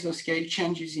at mesoscale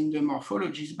changes in the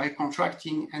morphologies by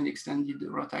contracting and extending the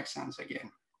rotaxanes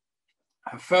again.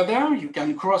 Further, you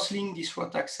can cross-link this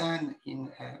rotaxane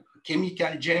in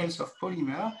chemical gels of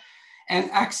polymer and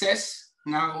access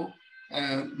now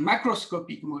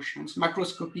macroscopic motions,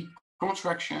 macroscopic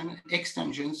contraction,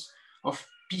 extensions of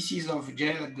pieces of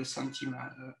gel at the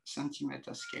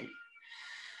centimeter scale.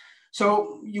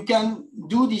 So you can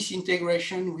do this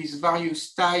integration with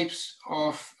various types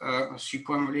of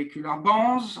supramolecular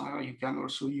bonds. You can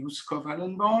also use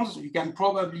covalent bonds. You can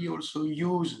probably also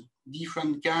use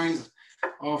different kinds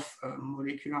of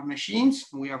molecular machines.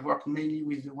 We have worked mainly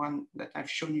with the one that I've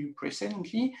shown you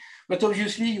precedently, but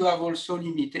obviously you have also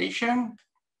limitation.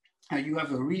 You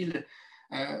have a real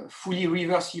fully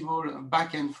reversible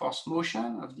back and forth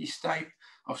motion of this type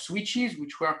of switches,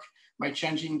 which work by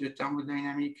changing the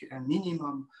thermodynamic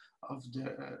minimum of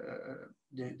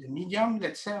the medium,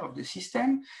 let's say, of the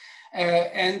system.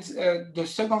 The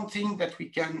second thing that we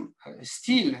can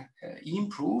still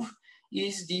improve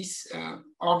is this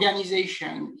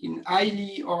organization in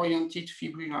highly oriented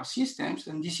fibrillar systems.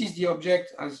 And this is the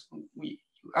object, as you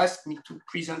asked me to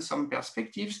present some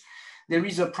perspectives. There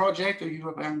is a project, a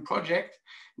European project,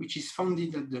 which is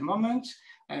funded at the moment,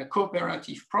 a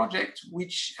cooperative project,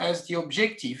 which has the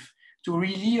objective to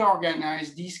really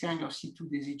organize these kind of C2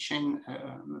 daisy chain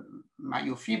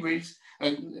myofibrils,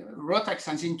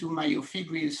 rotaxanes into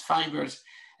myofibrils, fibers,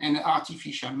 and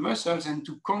artificial muscles, and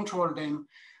to control them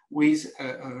with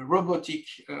a robotic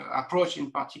approach.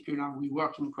 In particular, we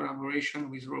work in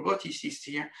collaboration with roboticists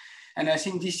here. And I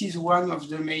think this is one of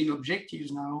the main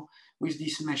objectives now with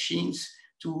these machines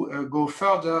to go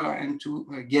further and to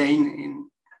gain in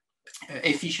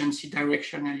efficiency,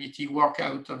 directionality, work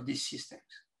out of these systems.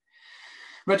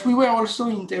 But we were also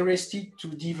interested to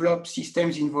develop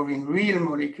systems involving real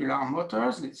molecular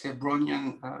motors, let's say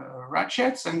Brownian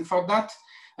ratchets. And for that,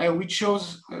 we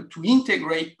chose to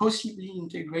integrate, possibly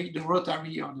integrate the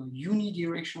rotary or the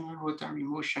unidirectional rotary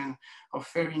motion of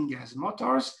fairing gas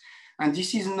motors. And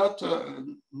this is not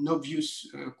an obvious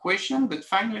question, but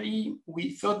finally,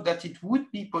 we thought that it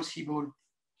would be possible,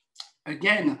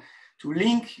 again, to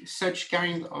link such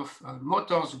kind of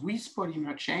motors with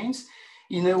polymer chains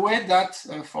in a way that,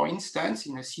 for instance,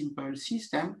 in a simple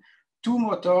system, two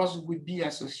motors would be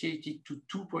associated to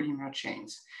two polymer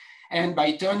chains. And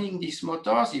by turning these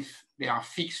motors, if they are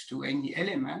fixed to any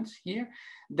element here,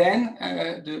 then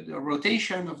the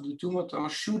rotation of the two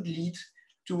motors should lead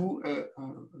to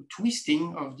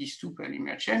twisting of these two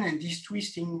polymer chains. And this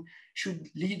twisting should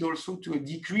lead also to a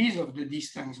decrease of the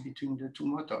distance between the two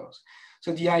motors.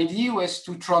 So the idea was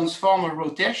to transform a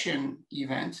rotation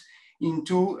event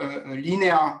into a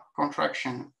linear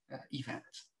contraction event.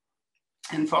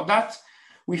 And for that,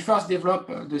 we first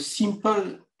developed the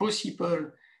simple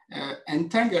possible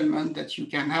entanglement that you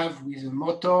can have with a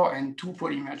motor and two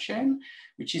polymer chain,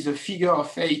 which is a figure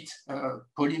of 8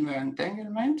 polymer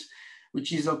entanglement,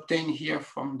 which is obtained here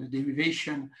from the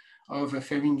derivation of a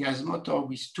fairing gas motor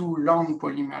with two long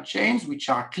polymer chains, which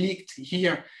are clicked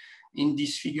here in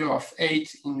this figure of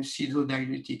 8 in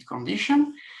pseudo-diluted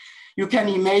condition. You can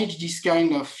image this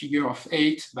kind of figure of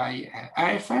 8 by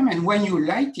AFM, and when you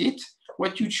light it,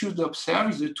 what you should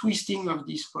observe is a twisting of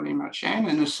this polymer chain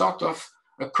and a sort of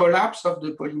a collapse of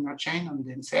the polymer chain on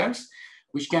themselves,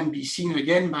 which can be seen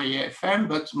again by AFM,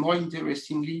 but more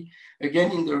interestingly,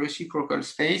 again in the reciprocal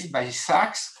space by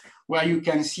Sachs, where you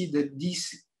can see that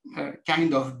this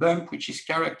kind of bump, which is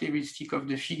characteristic of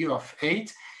the figure of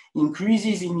 8,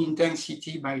 increases in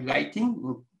intensity by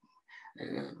lighting,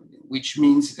 which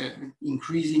means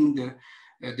increasing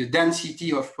the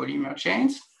density of polymer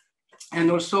chains, and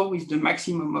also with the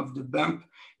maximum of the bump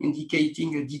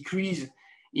indicating a decrease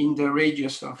in the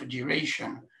radius of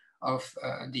gyration of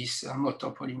this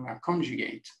motor-polymer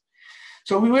conjugate.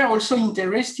 So we were also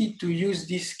interested to use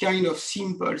this kind of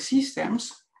simple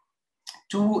systems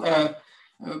to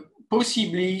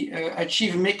possibly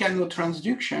achieve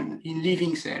mechanotransduction in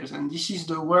living cells. And this is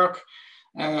the work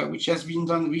which has been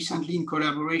done recently in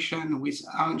collaboration with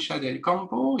Arantxa del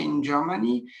Campo in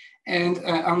Germany and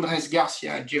Andres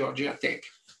Garcia at Georgia Tech.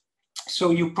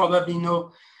 So you probably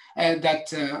know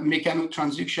that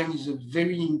mechanotransduction is a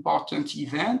very important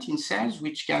event in cells,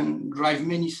 which can drive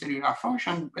many cellular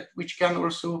functions, but which can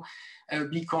also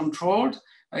be controlled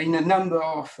in a number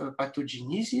of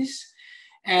pathogenesis.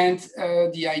 And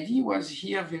the idea was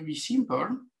here very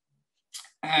simple,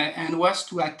 and was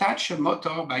to attach a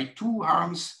motor by two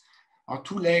arms or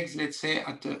two legs, let's say,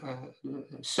 at the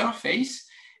surface,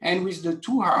 and with the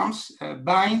two arms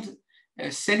bind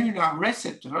cellular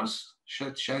receptors,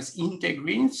 such as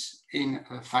integrins in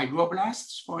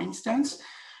fibroblasts, for instance,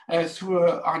 through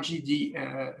a RGD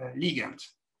ligand.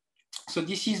 So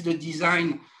this is the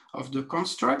design of the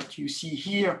construct. You see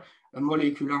here a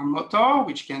molecular motor,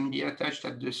 which can be attached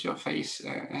at the surface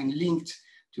and linked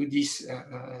to these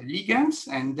ligands,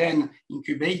 and then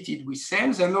incubated with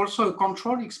cells, and also a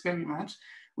control experiment,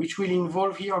 which will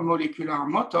involve here a molecular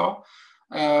motor,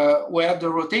 where the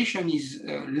rotation is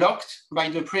locked by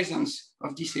the presence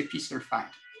of this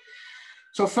episulfide.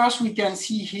 So first we can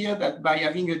see here that by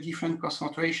having a different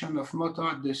concentration of motor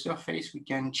at the surface, we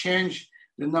can change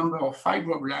the number of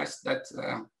fibroblasts that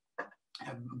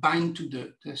bind to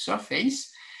the surface.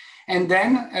 And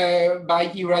then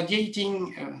by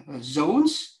irradiating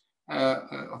zones,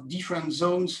 of different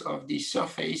zones of the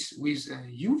surface with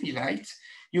UV light,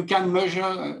 you can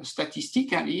measure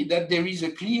statistically that there is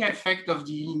a clear effect of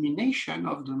the elimination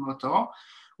of the motor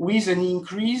with an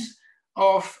increase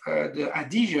of the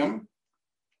adhesion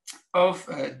of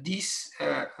these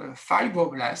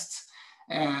fibroblasts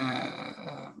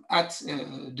at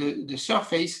the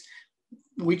surface,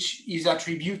 which is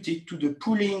attributed to the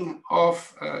pulling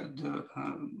of the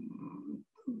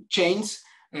chains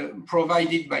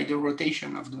provided by the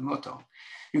rotation of the motor.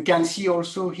 You can see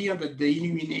also here that the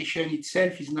illumination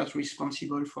itself is not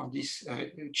responsible for this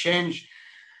change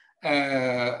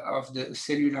of the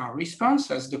cellular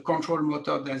response, as the control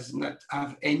motor does not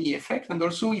have any effect. And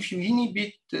also, if you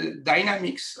inhibit the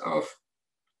dynamics of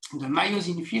the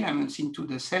myosin filaments into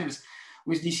the cells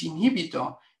with this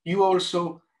inhibitor, you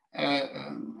also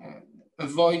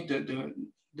avoid the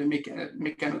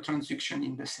mechanotransduction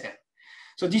in the cell.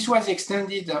 So this was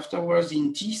extended afterwards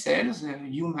in T cells,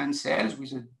 human cells,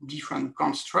 with a different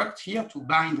construct here to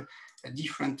bind a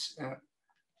different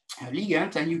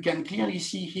ligand. And you can clearly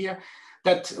see here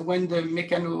that when the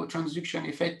mechanotransduction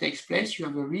effect takes place, you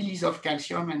have a release of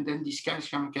calcium, and then this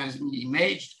calcium can be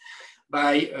imaged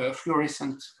by a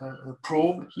fluorescent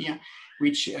probe here,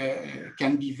 which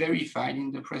can be verified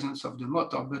in the presence of the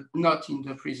motor, but not in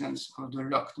the presence of the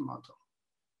locked motor.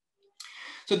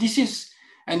 So this is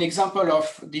an example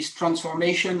of this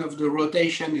transformation of the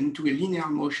rotation into a linear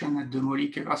motion at the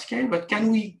molecular scale. But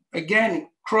can we, again,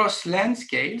 cross length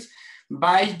scales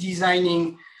by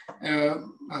designing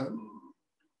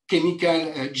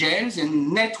chemical gels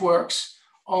and networks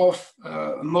of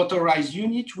motorized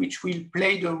units, which will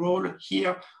play the role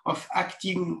here of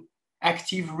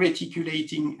active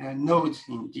reticulating nodes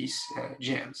in these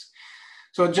gels.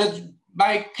 So just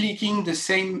by clicking the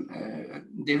same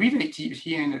derivative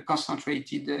here in a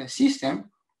concentrated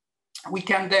system, we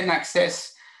can then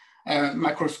access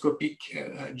macroscopic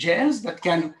gels that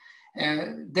can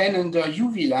then under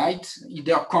UV light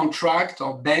either contract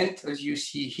or bend, as you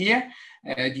see here,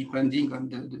 depending on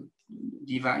the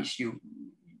device you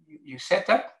set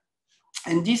up.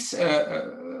 And this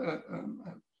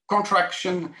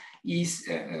contraction is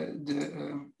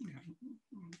the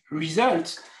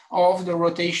result of the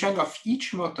rotation of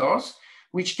each motors,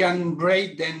 which can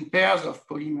braid then pairs of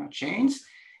polymer chains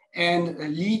and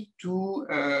lead to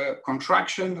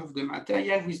contraction of the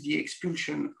material with the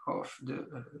expulsion of the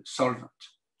solvent.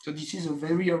 So this is a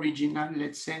very original,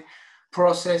 let's say,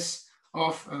 process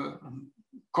of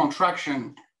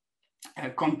contraction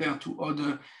compared to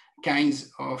other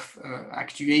kinds of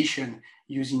actuation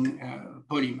using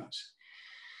polymers.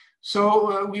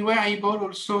 So we were able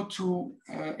also to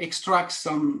extract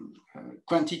some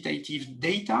quantitative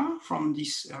data from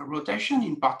this rotation.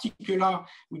 In particular,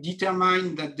 we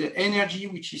determined that the energy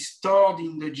which is stored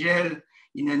in the gel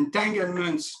in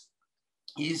entanglements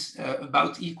is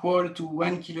about equal to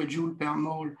 1 kilojoule per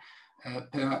mole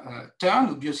per turn.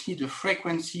 Obviously, the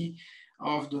frequency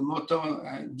of the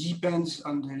motor depends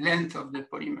on the length of the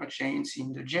polymer chains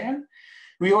in the gel.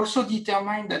 We also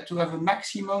determined that to have a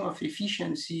maximum of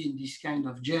efficiency in this kind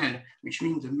of gel, which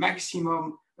means the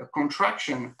maximum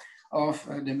contraction of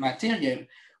the material,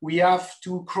 we have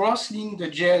to cross-link the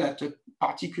gel at a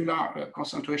particular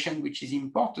concentration, which is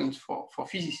important for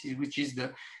physicists, which is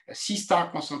the C star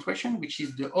concentration, which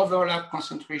is the overlap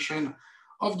concentration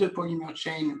of the polymer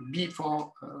chain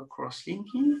before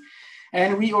cross-linking.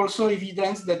 And we also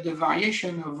evidence that the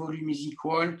variation of volume is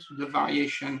equal to the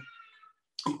variation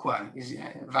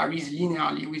varies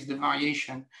linearly with the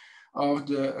variation of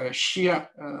the shear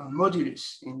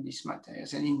modulus in these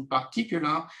materials. And in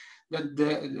particular, that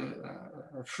the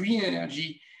free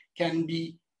energy can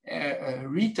be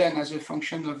written as a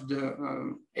function of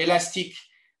the elastic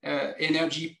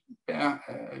energy per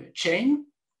chain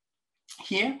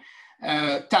here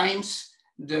times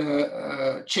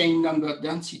the chain number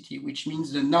density, which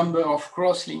means the number of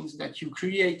crosslinks that you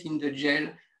create in the gel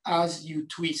as you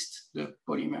twist the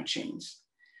polymer chains.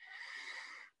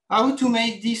 How to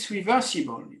make this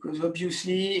reversible? Because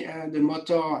obviously the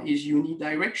motor is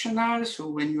unidirectional. So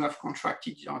when you have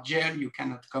contracted your gel, you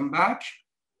cannot come back.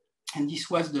 And this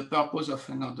was the purpose of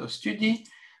another study,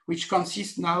 which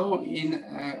consists now in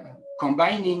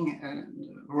combining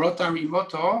rotary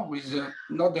motor with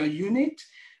another unit,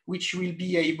 which will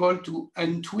be able to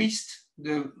untwist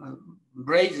the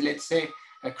braids, let's say,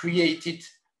 created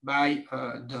by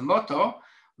the motor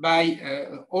by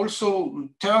also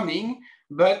turning,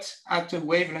 but at a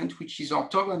wavelength which is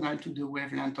orthogonal to the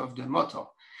wavelength of the motor.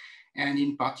 And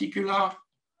in particular,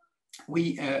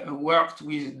 we worked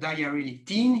with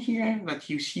diarylitine here that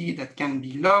you see that can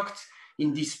be locked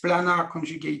in this planar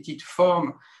conjugated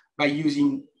form by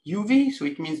using UV. So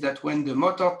it means that when the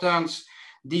motor turns,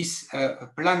 this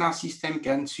planar system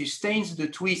can sustain the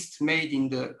twist made in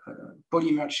the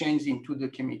polymer chains into the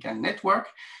chemical network.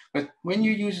 But when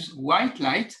you use white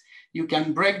light, you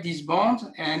can break this bond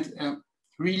and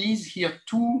release here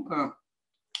two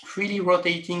freely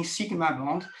rotating sigma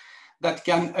bonds that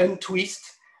can untwist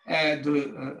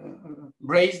the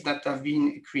braids that have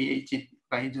been created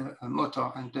by the motor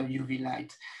and the UV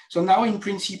light. So now in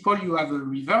principle, you have a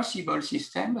reversible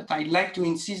system, but I'd like to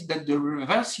insist that the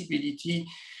reversibility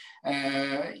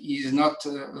is not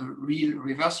a real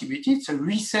reversibility. It's a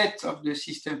reset of the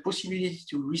system, possibility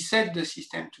to reset the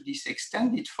system to this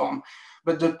extended form.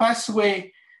 But the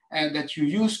pathway that you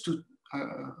use to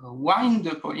wind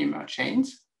the polymer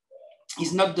chains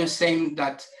is not the same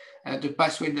that the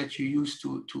pathway that you use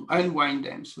to unwind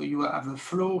them. So you have a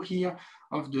flow here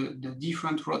of the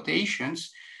different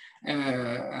rotations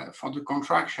for the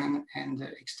contraction and the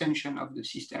extension of the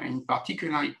system. In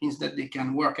particular, it means that they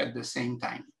can work at the same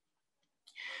time.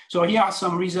 So here are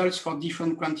some results for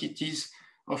different quantities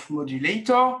of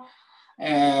modulator.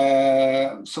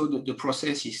 So the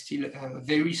process is still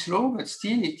very slow, but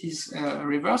still it is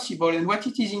reversible. And what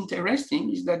it is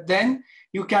interesting is that then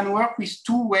you can work with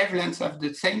two wavelengths at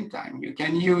the same time. You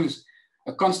can use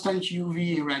a constant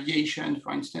UV radiation,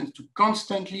 for instance, to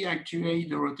constantly actuate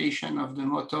the rotation of the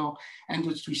motor and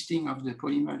the twisting of the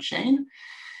polymer chain.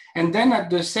 And then at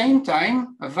the same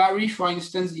time, vary, for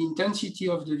instance, the intensity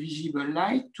of the visible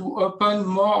light to open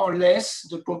more or less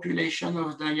the population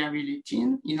of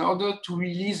diarylitine in order to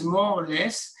release more or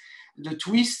less the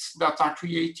twists that are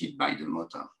created by the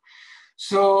motor.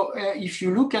 So if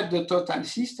you look at the total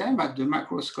system at the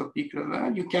macroscopic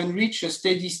level, you can reach a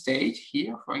steady state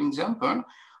here, for example,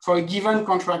 for a given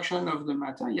contraction of the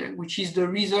material, which is the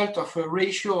result of a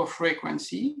ratio of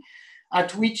frequency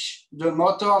at which the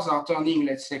motors are turning,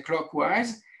 let's say,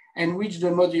 clockwise, and which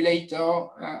the modulator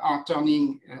are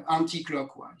turning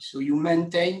anti-clockwise. So you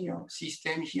maintain your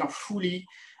system here fully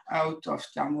out of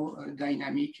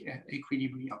thermodynamic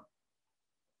equilibrium.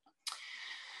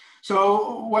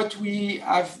 So what we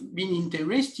have been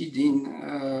interested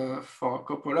in for a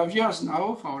couple of years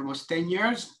now, for almost 10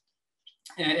 years,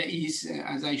 is,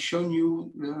 as I've shown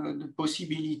you, the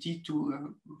possibility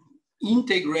to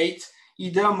integrate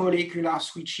either molecular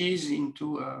switches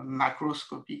into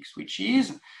macroscopic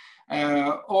switches,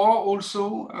 or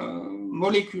also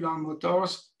molecular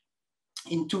motors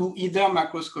into either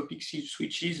macroscopic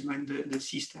switches when the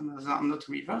systems are not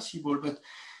reversible, but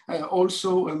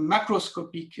also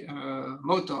macroscopic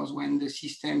motors when the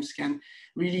systems can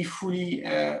really fully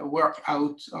work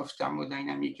out of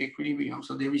thermodynamic equilibrium.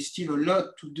 So there is still a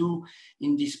lot to do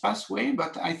in this pathway,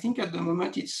 but I think at the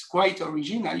moment it's quite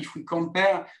original if we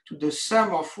compare to the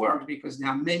sum of work, because there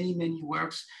are many, many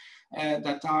works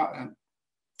that are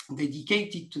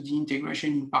dedicated to the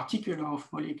integration in particular of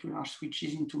molecular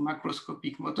switches into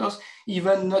macroscopic motors,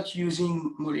 even not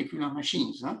using molecular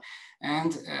machines.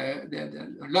 And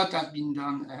a lot have been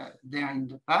done there in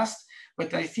the past,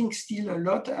 but I think still a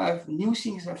lot of new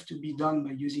things have to be done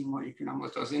by using molecular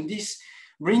motors. And this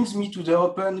brings me to the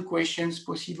open questions,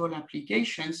 possible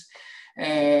applications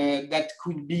that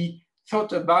could be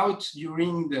thought about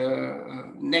during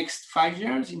the next 5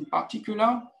 years in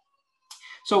particular.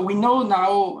 So we know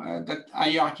now that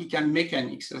hierarchical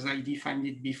mechanics, as I defined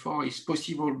it before, is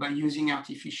possible by using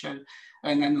artificial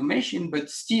nanomachine, but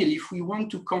still, if we want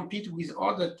to compete with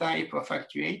other type of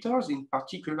actuators, in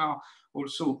particular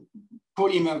also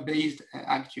polymer-based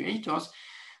actuators,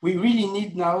 we really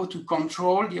need now to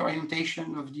control the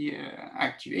orientation of the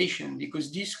actuation,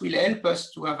 because this will help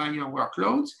us to have higher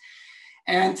workloads.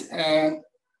 And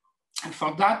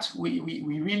for that, we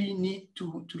really need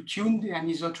to tune the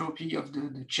anisotropy of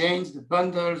the chains, the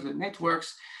bundles, the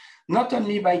networks, not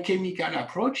only by chemical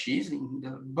approaches, in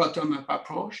the bottom-up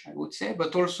approach, I would say,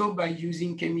 but also by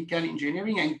using chemical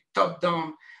engineering and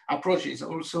top-down approaches,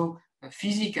 also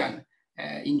physical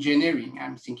engineering.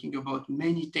 I'm thinking about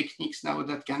many techniques now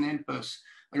that can help us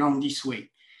along this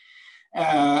way.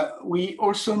 We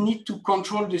also need to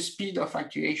control the speed of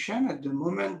actuation. At the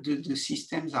moment, the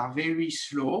systems are very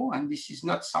slow, and this is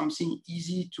not something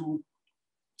easy to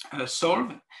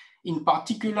solve. In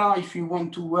particular, if we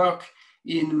want to work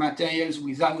in materials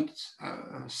without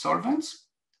solvents,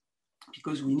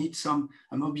 because we need some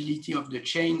mobility of the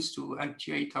chains to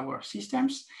actuate our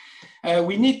systems.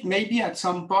 We need maybe at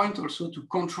some point also to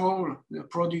control the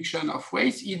production of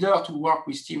waste, either to work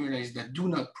with stimuli that do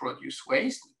not produce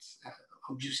waste. It's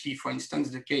obviously, for instance,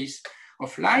 the case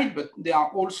of light, but there are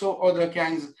also other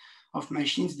kinds of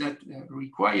machines that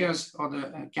requires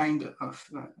other kind of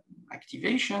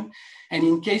activation. And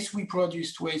in case we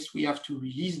produce waste, we have to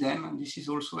release them. And this is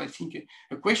also, I think,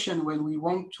 a question when we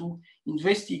want to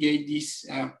investigate these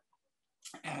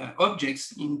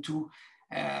objects into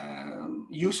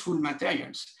useful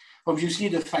materials. Obviously,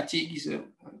 the fatigue is a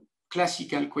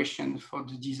classical question for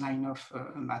the design of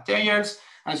materials,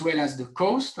 as well as the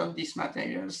cost of these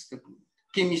materials. The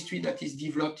chemistry that is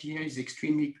developed here is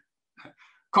extremely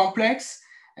complex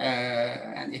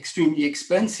and extremely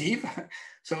expensive.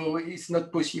 So it's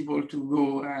not possible to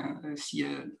go see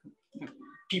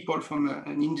people from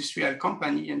an industrial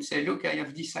company and say, look, I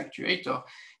have this actuator.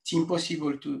 It's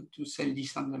impossible to sell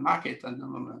this on the market at the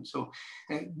moment. So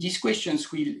these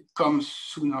questions will come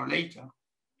sooner or later.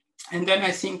 And then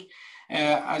I think,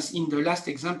 as in the last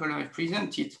example I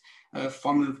presented,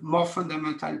 from a more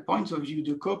fundamental point of view,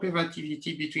 the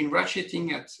cooperativity between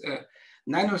ratcheting at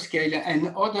nanoscale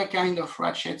and other kind of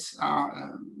ratchets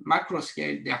are macro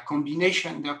scale. Their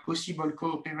combination, their possible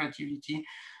cooperativity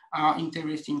are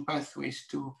interesting pathways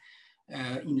to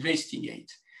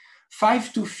investigate.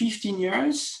 5 to 15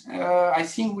 years, I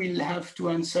think we'll have to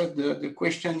answer the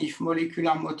question if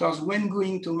molecular motors, when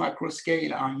going to macro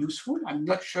scale, are useful. I'm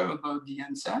not sure about the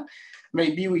answer.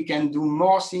 Maybe we can do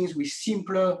more things with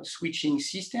simpler switching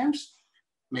systems.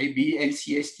 Maybe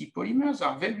LCST polymers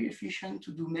are very efficient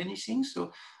to do many things.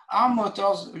 So are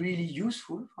motors really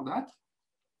useful for that?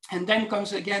 And then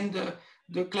comes again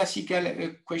the classical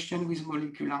question with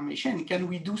molecular machine. Can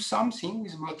we do something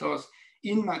with motors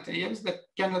in materials that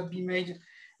cannot be made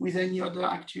with any other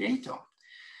actuator?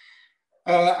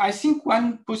 I think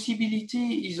one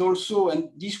possibility is also, and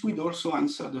this would also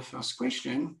answer the first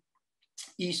question,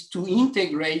 is to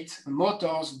integrate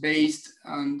motors based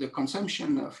on the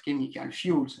consumption of chemical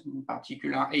fuels, in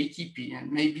particular ATP,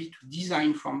 and maybe to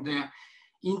design from there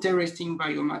interesting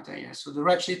biomaterials. So the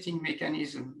ratcheting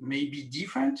mechanism may be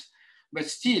different, but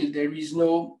still there is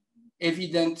no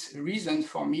evident reason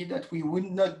for me that we would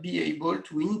not be able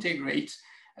to integrate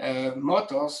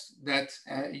motors that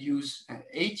use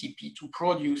ATP to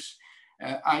produce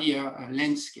higher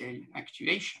length scale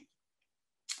actuation.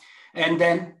 And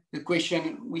then the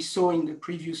question we saw in the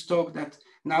previous talk that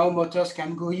now motors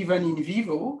can go even in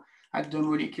vivo at the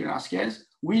molecular scales.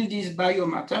 Will this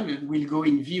biomaterial will go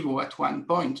in vivo at one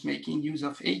point, making use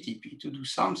of ATP to do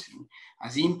something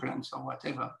as implants or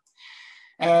whatever?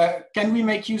 Can we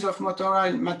make use of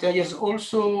motor materials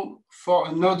also for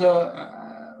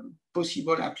another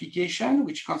possible application,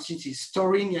 which consists in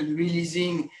storing and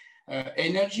releasing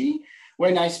energy?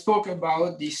 When I spoke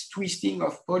about this twisting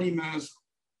of polymers,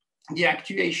 the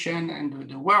actuation and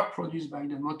the work produced by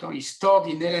the motor is stored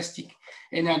in elastic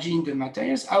energy in the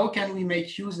materials. How can we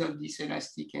make use of this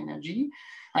elastic energy?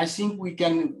 I think we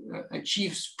can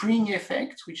achieve spring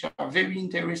effects, which are very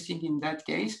interesting in that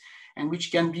case, and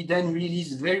which can be then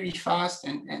released very fast.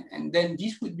 And then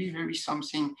this would be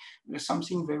something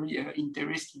very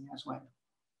interesting as well.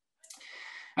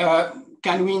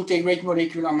 Can we integrate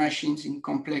molecular machines in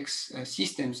complex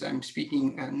systems? I'm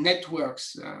speaking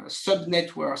networks,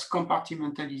 sub-networks,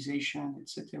 compartmentalization,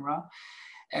 etc.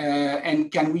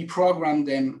 And can we program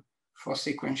them for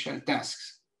sequential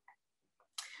tasks?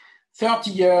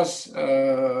 30 years,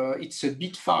 it's a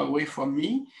bit far away from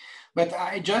me, But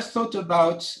I just thought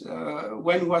about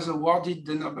when was awarded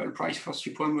the Nobel Prize for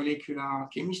supramolecular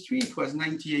chemistry. It was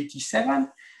 1987.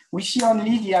 We see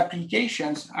only the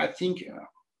applications. I think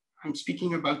I'm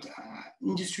speaking about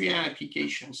industrial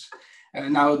applications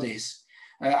nowadays.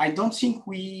 I don't think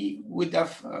we would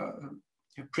have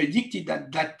predicted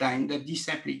at that time that these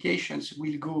applications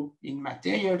will go in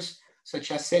materials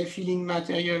such as self-healing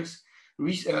materials,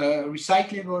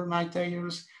 recyclable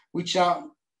materials, which are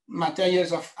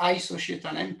materials of high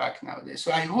societal impact nowadays.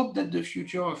 So I hope that the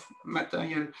future of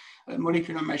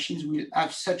molecular machines will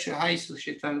have such a high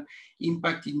societal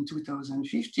impact in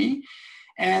 2050.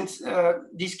 And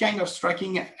this kind of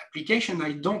striking application,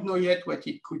 I don't know yet what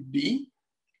it could be,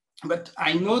 but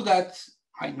I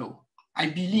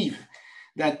believe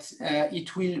that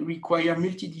it will require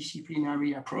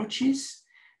multidisciplinary approaches.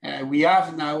 We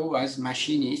have now, as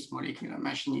machinists, molecular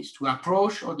machinists, to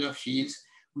approach other fields.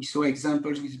 We saw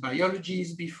examples with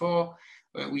biologists before.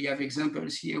 We have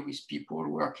examples here with people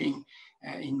working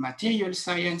in material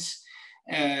science.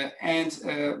 And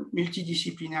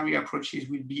multidisciplinary approaches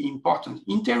will be important.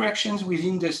 Interactions with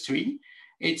industry,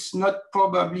 it's not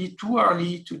probably too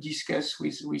early to discuss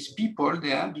with people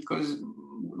there, because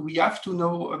we have to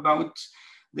know about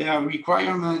their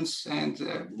requirements, and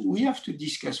we have to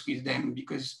discuss with them,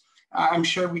 because I'm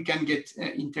sure we can get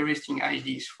interesting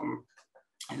ideas from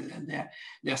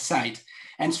their side.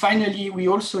 And finally, we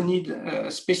also need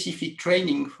specific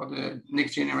training for the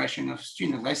next generation of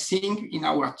students. I think in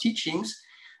our teachings,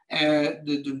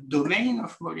 the domain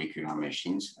of molecular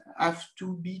machines have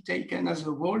to be taken as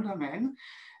a whole domain,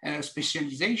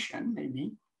 specialization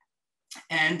maybe.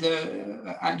 And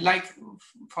I'd like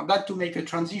for that to make a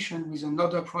transition with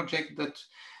another project that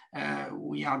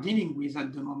we are dealing with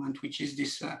at the moment, which is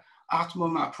this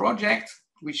ArtMoMA project,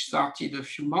 which started a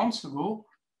few months ago,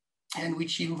 and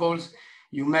which involves,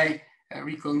 you may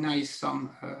recognize some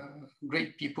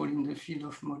great people in the field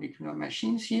of molecular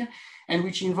machines here, and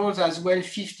which involves as well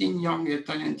 15 young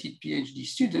talented PhD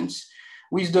students,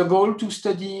 with the goal to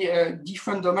study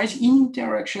different domains in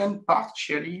interaction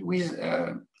partially with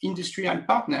industrial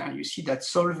partner. You see that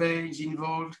Solvay is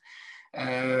involved.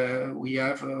 We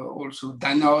have also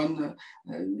Danone,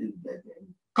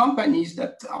 companies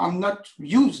that are not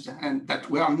used and that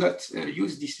were not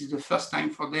used. This is the first time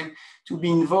for them to be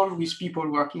involved with people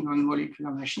working on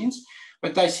molecular machines.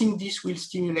 But I think this will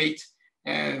stimulate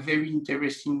a very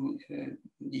interesting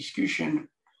discussion,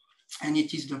 and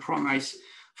it is the promise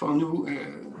for new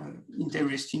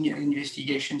interesting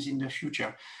investigations in the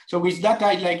future. So with that,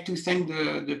 I'd like to thank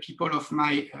the people of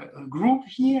my group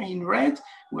here in red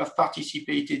who have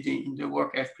participated in the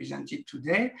work I've presented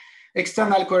today.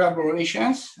 External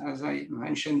collaborations, as I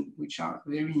mentioned, which are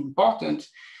very important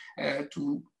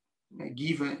to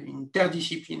give an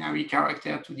interdisciplinary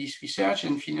character to this research,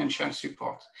 and financial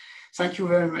support. Thank you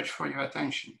very much for your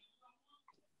attention.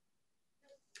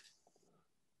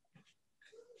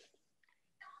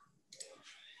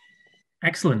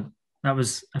 Excellent. That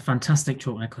was a fantastic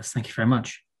talk, Nicholas. Thank you very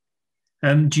much.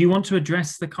 Do you want to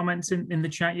address the comments in the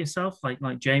chat yourself,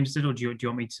 like James did, or do you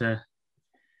want me to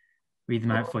read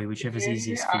them out for you, whichever's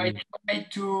easiest for you? I try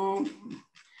to,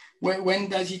 when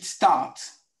does it start?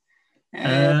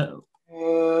 6:49,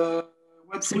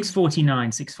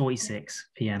 6:46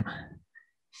 p.m.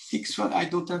 I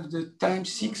don't have the time,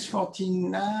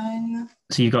 6:49.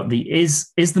 So you've got the,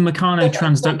 is the Meccano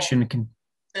transduction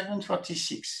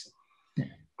 7:46. Yeah.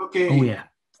 Okay. Oh yeah.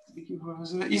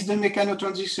 Is the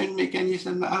mechanotransduction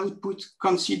mechanism output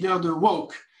considered a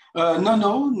walk?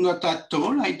 No, not at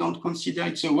all. I don't consider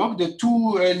it a walk. The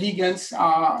two ligands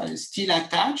are still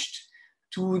attached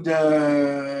to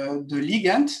the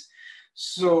ligand.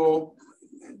 So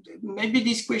maybe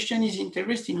this question is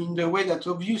interesting in the way that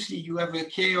obviously you have a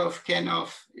K on,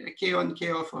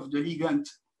 K off of the ligand,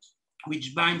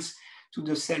 which binds to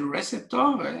the cell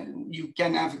receptor. You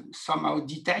can have somehow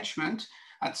detachment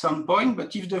at some point,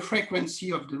 but if the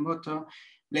frequency of the motor,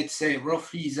 let's say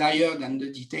roughly is higher than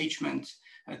the detachment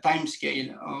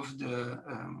timescale of the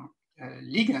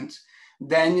ligand,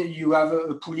 then you have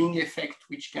a pulling effect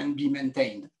which can be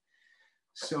maintained.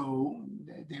 So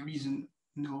there is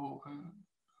no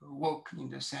walk in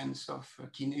the sense of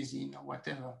kinesin or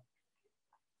whatever.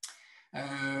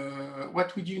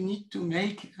 What would you need to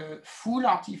make a full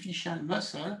artificial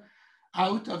muscle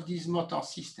out of this motor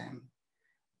system?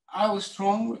 How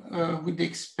strong would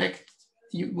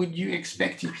you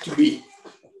expect it to be?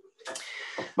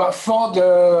 But for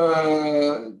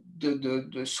the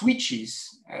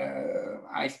switches,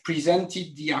 I've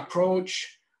presented the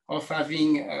approach of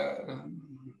having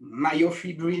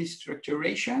myofibril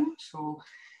structuration. So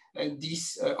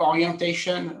this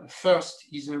orientation first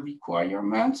is a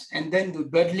requirement, and then the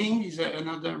budding is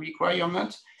another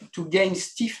requirement to gain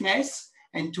stiffness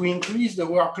and to increase the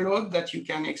workload that you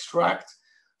can extract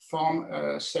from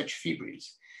such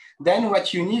fibrils. Then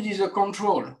what you need is a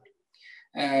control.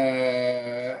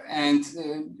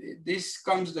 This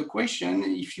comes the question,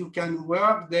 if you can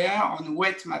work there on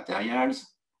wet materials.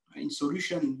 In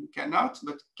solution you cannot,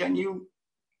 but can you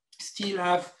still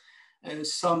have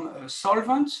some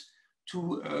solvents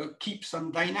to keep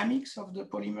some dynamics of the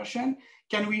polymer chain?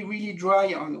 Can we really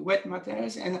dry on wet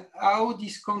materials, and how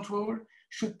this control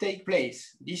should take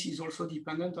place? This is also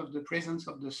dependent of the presence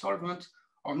of the solvent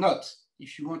or not.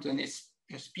 If you want a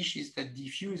species that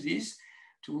diffuses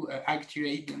to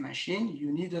actuate the machine,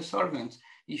 you need a solvent.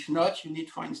 If not, you need,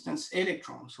 for instance,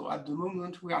 electrons. So at the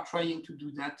moment, we are trying to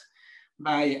do that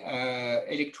by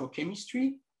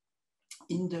electrochemistry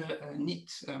in the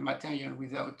neat material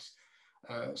without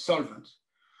solvent.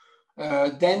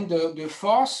 Then the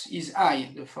force is high.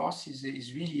 The force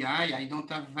is really high. I don't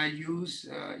have values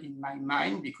in my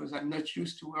mind because I'm not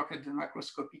used to work at the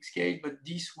macroscopic scale, but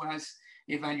this was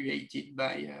evaluated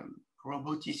by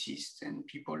roboticists and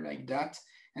people like that.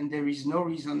 And there is no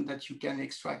reason that you can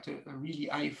extract a really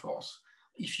high force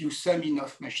if you sum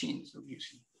enough machines,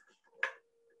 obviously.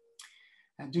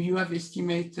 Do you have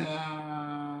estimate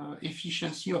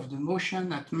efficiency of the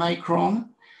motion at micron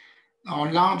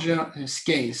or larger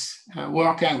scales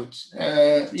workout?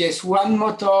 Yes, one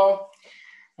motor.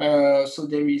 So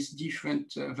there is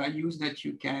different values that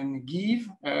you can give.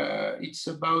 It's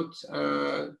about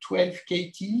 12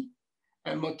 kT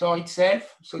motor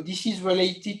itself. So this is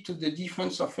related to the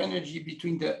difference of energy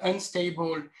between the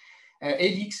unstable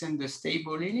helix and the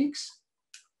stable helix.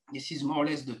 This is more or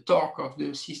less the torque of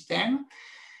the system.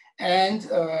 And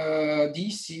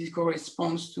this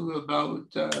corresponds to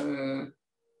about 10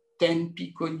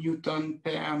 piconewton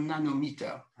per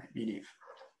nanometer, I believe.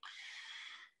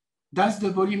 Does the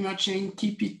polymer chain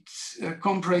keep its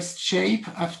compressed shape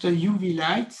after UV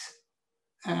light?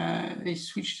 They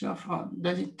switched off.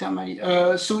 Does it thermally?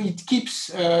 So it keeps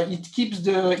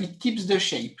the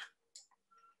shape.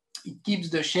 It keeps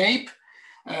the shape.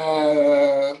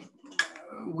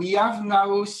 We have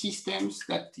now systems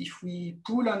that if we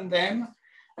pull on them,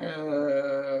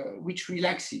 which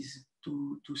relaxes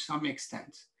to some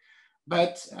extent,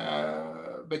 but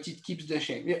it keeps the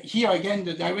shape. Here again,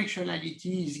 the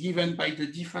directionality is given by the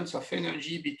difference of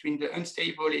energy between the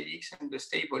unstable helix and the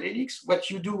stable helix. What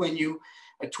you do when you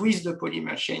twist the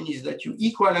polymer chain is that you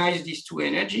equalize these two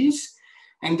energies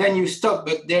and then you stop,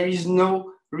 but there is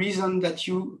no reason that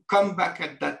you come back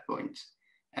at that point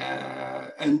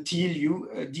until you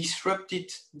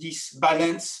disrupted this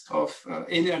balance of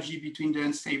energy between the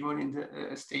unstable and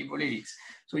the stable helix.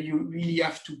 So you really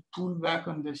have to pull back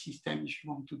on the system if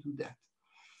you want to do that.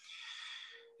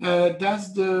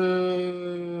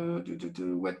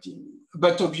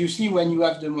 But obviously when you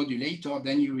have the modulator,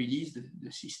 then you release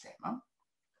the system. Huh?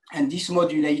 And this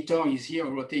modulator is here a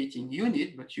rotating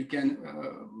unit, but you can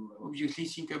obviously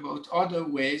think about other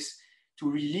ways to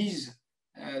release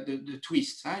the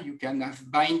twist. Huh? You can have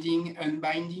binding,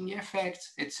 unbinding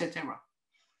effects, etc.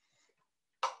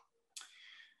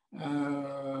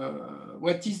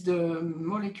 What is the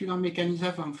molecular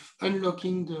mechanism of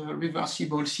unlocking the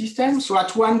reversible system? So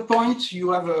at one point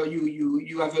you have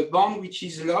a bond which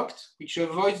is locked, which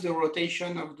avoids the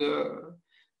rotation of the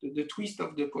twist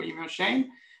of the polymer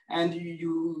chain, and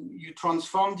you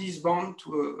transform this bond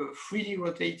to a freely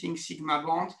rotating sigma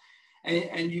bond,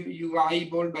 and you are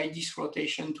able by this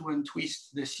rotation to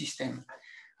untwist the system.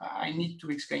 I need to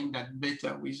explain that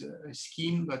better with a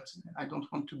scheme, but I don't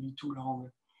want to be too long.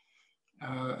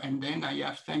 And then I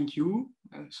have thank you.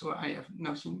 So I have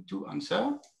nothing to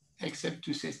answer except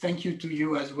to say thank you to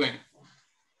you as well.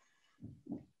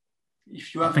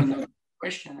 If you have another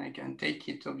question, I can take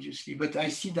it, obviously, but I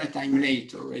see that I'm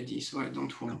late already, so I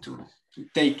don't want to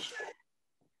take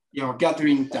your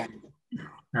gathering time.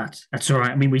 That's all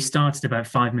right. I mean, we started about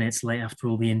 5 minutes late after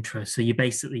all the intro, so you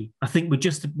basically, I think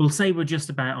we'll say we're just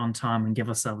about on time and give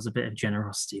ourselves a bit of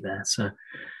generosity there. So,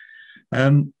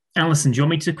 Alison, do you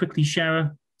want me to quickly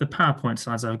share the PowerPoint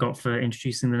slides I've got for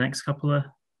introducing the next couple of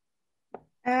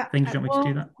things? Do you want me to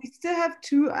do that? We still have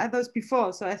two others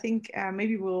before, so I think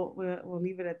maybe we'll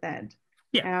leave it at that.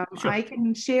 Yeah, sure. I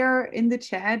can share in the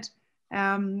chat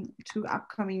two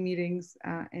upcoming meetings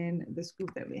in this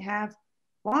group that we have.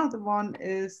 One of them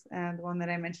is the one that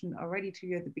I mentioned already to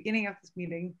you at the beginning of this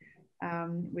meeting,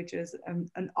 which is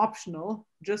an optional,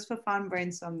 just for fun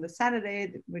brainstorm this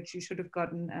Saturday, which you should have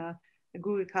gotten a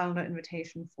Google Calendar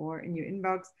invitation for in your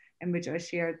inbox, and which I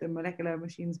shared the Molecular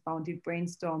Machines Bounty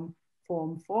Brainstorm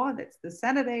Form 4. That's this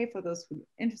Saturday for those who are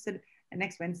interested. And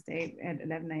next Wednesday at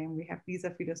 11 a.m. we have Lisa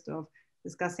Friedersdorf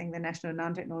discussing the National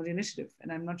Nanotechnology Initiative. And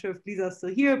I'm not sure if Lisa's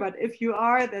still here, but if you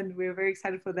are, then we're very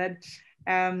excited for that.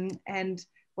 And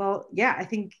well, yeah, I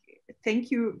think,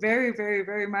 thank you very, very,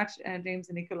 very much, James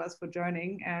and Nicholas, for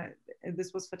joining.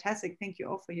 This was fantastic. Thank you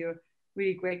all for your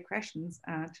really great questions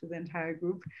to the entire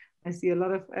group. I see a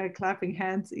lot of clapping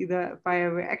hands, either via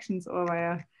reactions or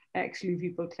via actually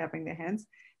people clapping their hands.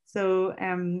 So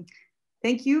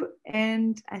thank you.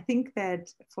 And I think that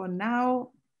for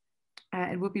now,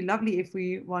 it would be lovely if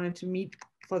we wanted to meet,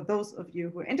 for those of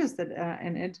you who are interested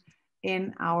in it,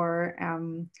 in our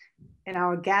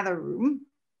gather room.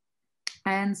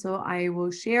 And so I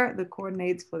will share the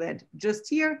coordinates for that just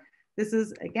here. This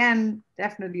is, again,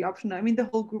 definitely optional. I mean, the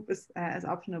whole group is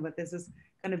optional, but this is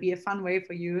going to be a fun way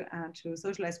for you to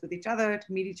socialize with each other,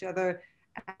 to meet each other.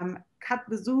 Cut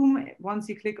the Zoom. Once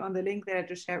you click on the link that I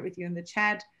just shared with you in the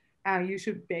chat, you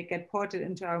should get ported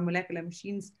into our Molecular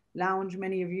Machines lounge.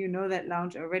 Many of you know that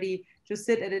lounge already. Just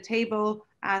sit at a table,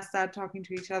 start talking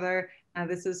to each other.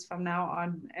 This is from now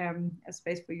on a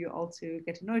space for you all to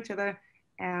get to know each other.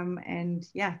 And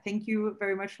yeah, thank you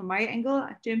very much from my angle.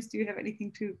 James, do you have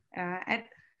anything to add?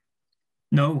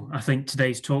 No, I think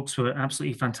today's talks were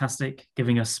absolutely fantastic,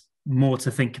 giving us more to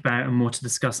think about and more to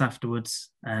discuss afterwards,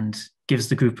 and gives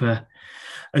the group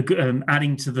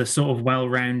adding to the sort of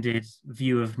well-rounded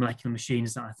view of molecular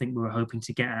machines that I think we were hoping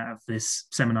to get out of this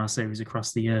seminar series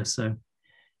across the year. So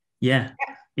yeah,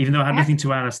 even though I had nothing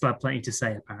to add, I still had plenty to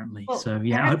say apparently. Well, so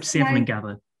yeah, I hope to see everyone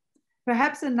gathered.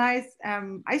 Perhaps a nice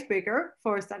icebreaker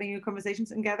for starting your conversations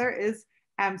together is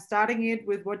starting it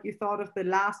with what you thought of the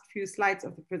last few slides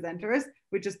of the presenters,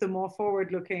 which is the more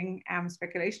forward-looking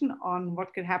speculation on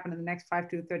what could happen in the next 5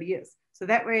 to 30 years. So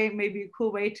that way, maybe a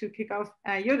cool way to kick off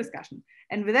your discussion.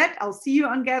 And with that, I'll see you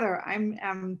on Gather.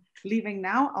 I'm leaving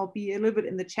now. I'll be a little bit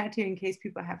in the chat here in case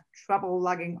people have trouble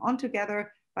logging on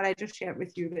together, but I just shared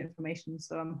with you the information.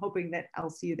 So I'm hoping that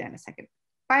I'll see you there in a second.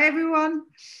 Bye, everyone.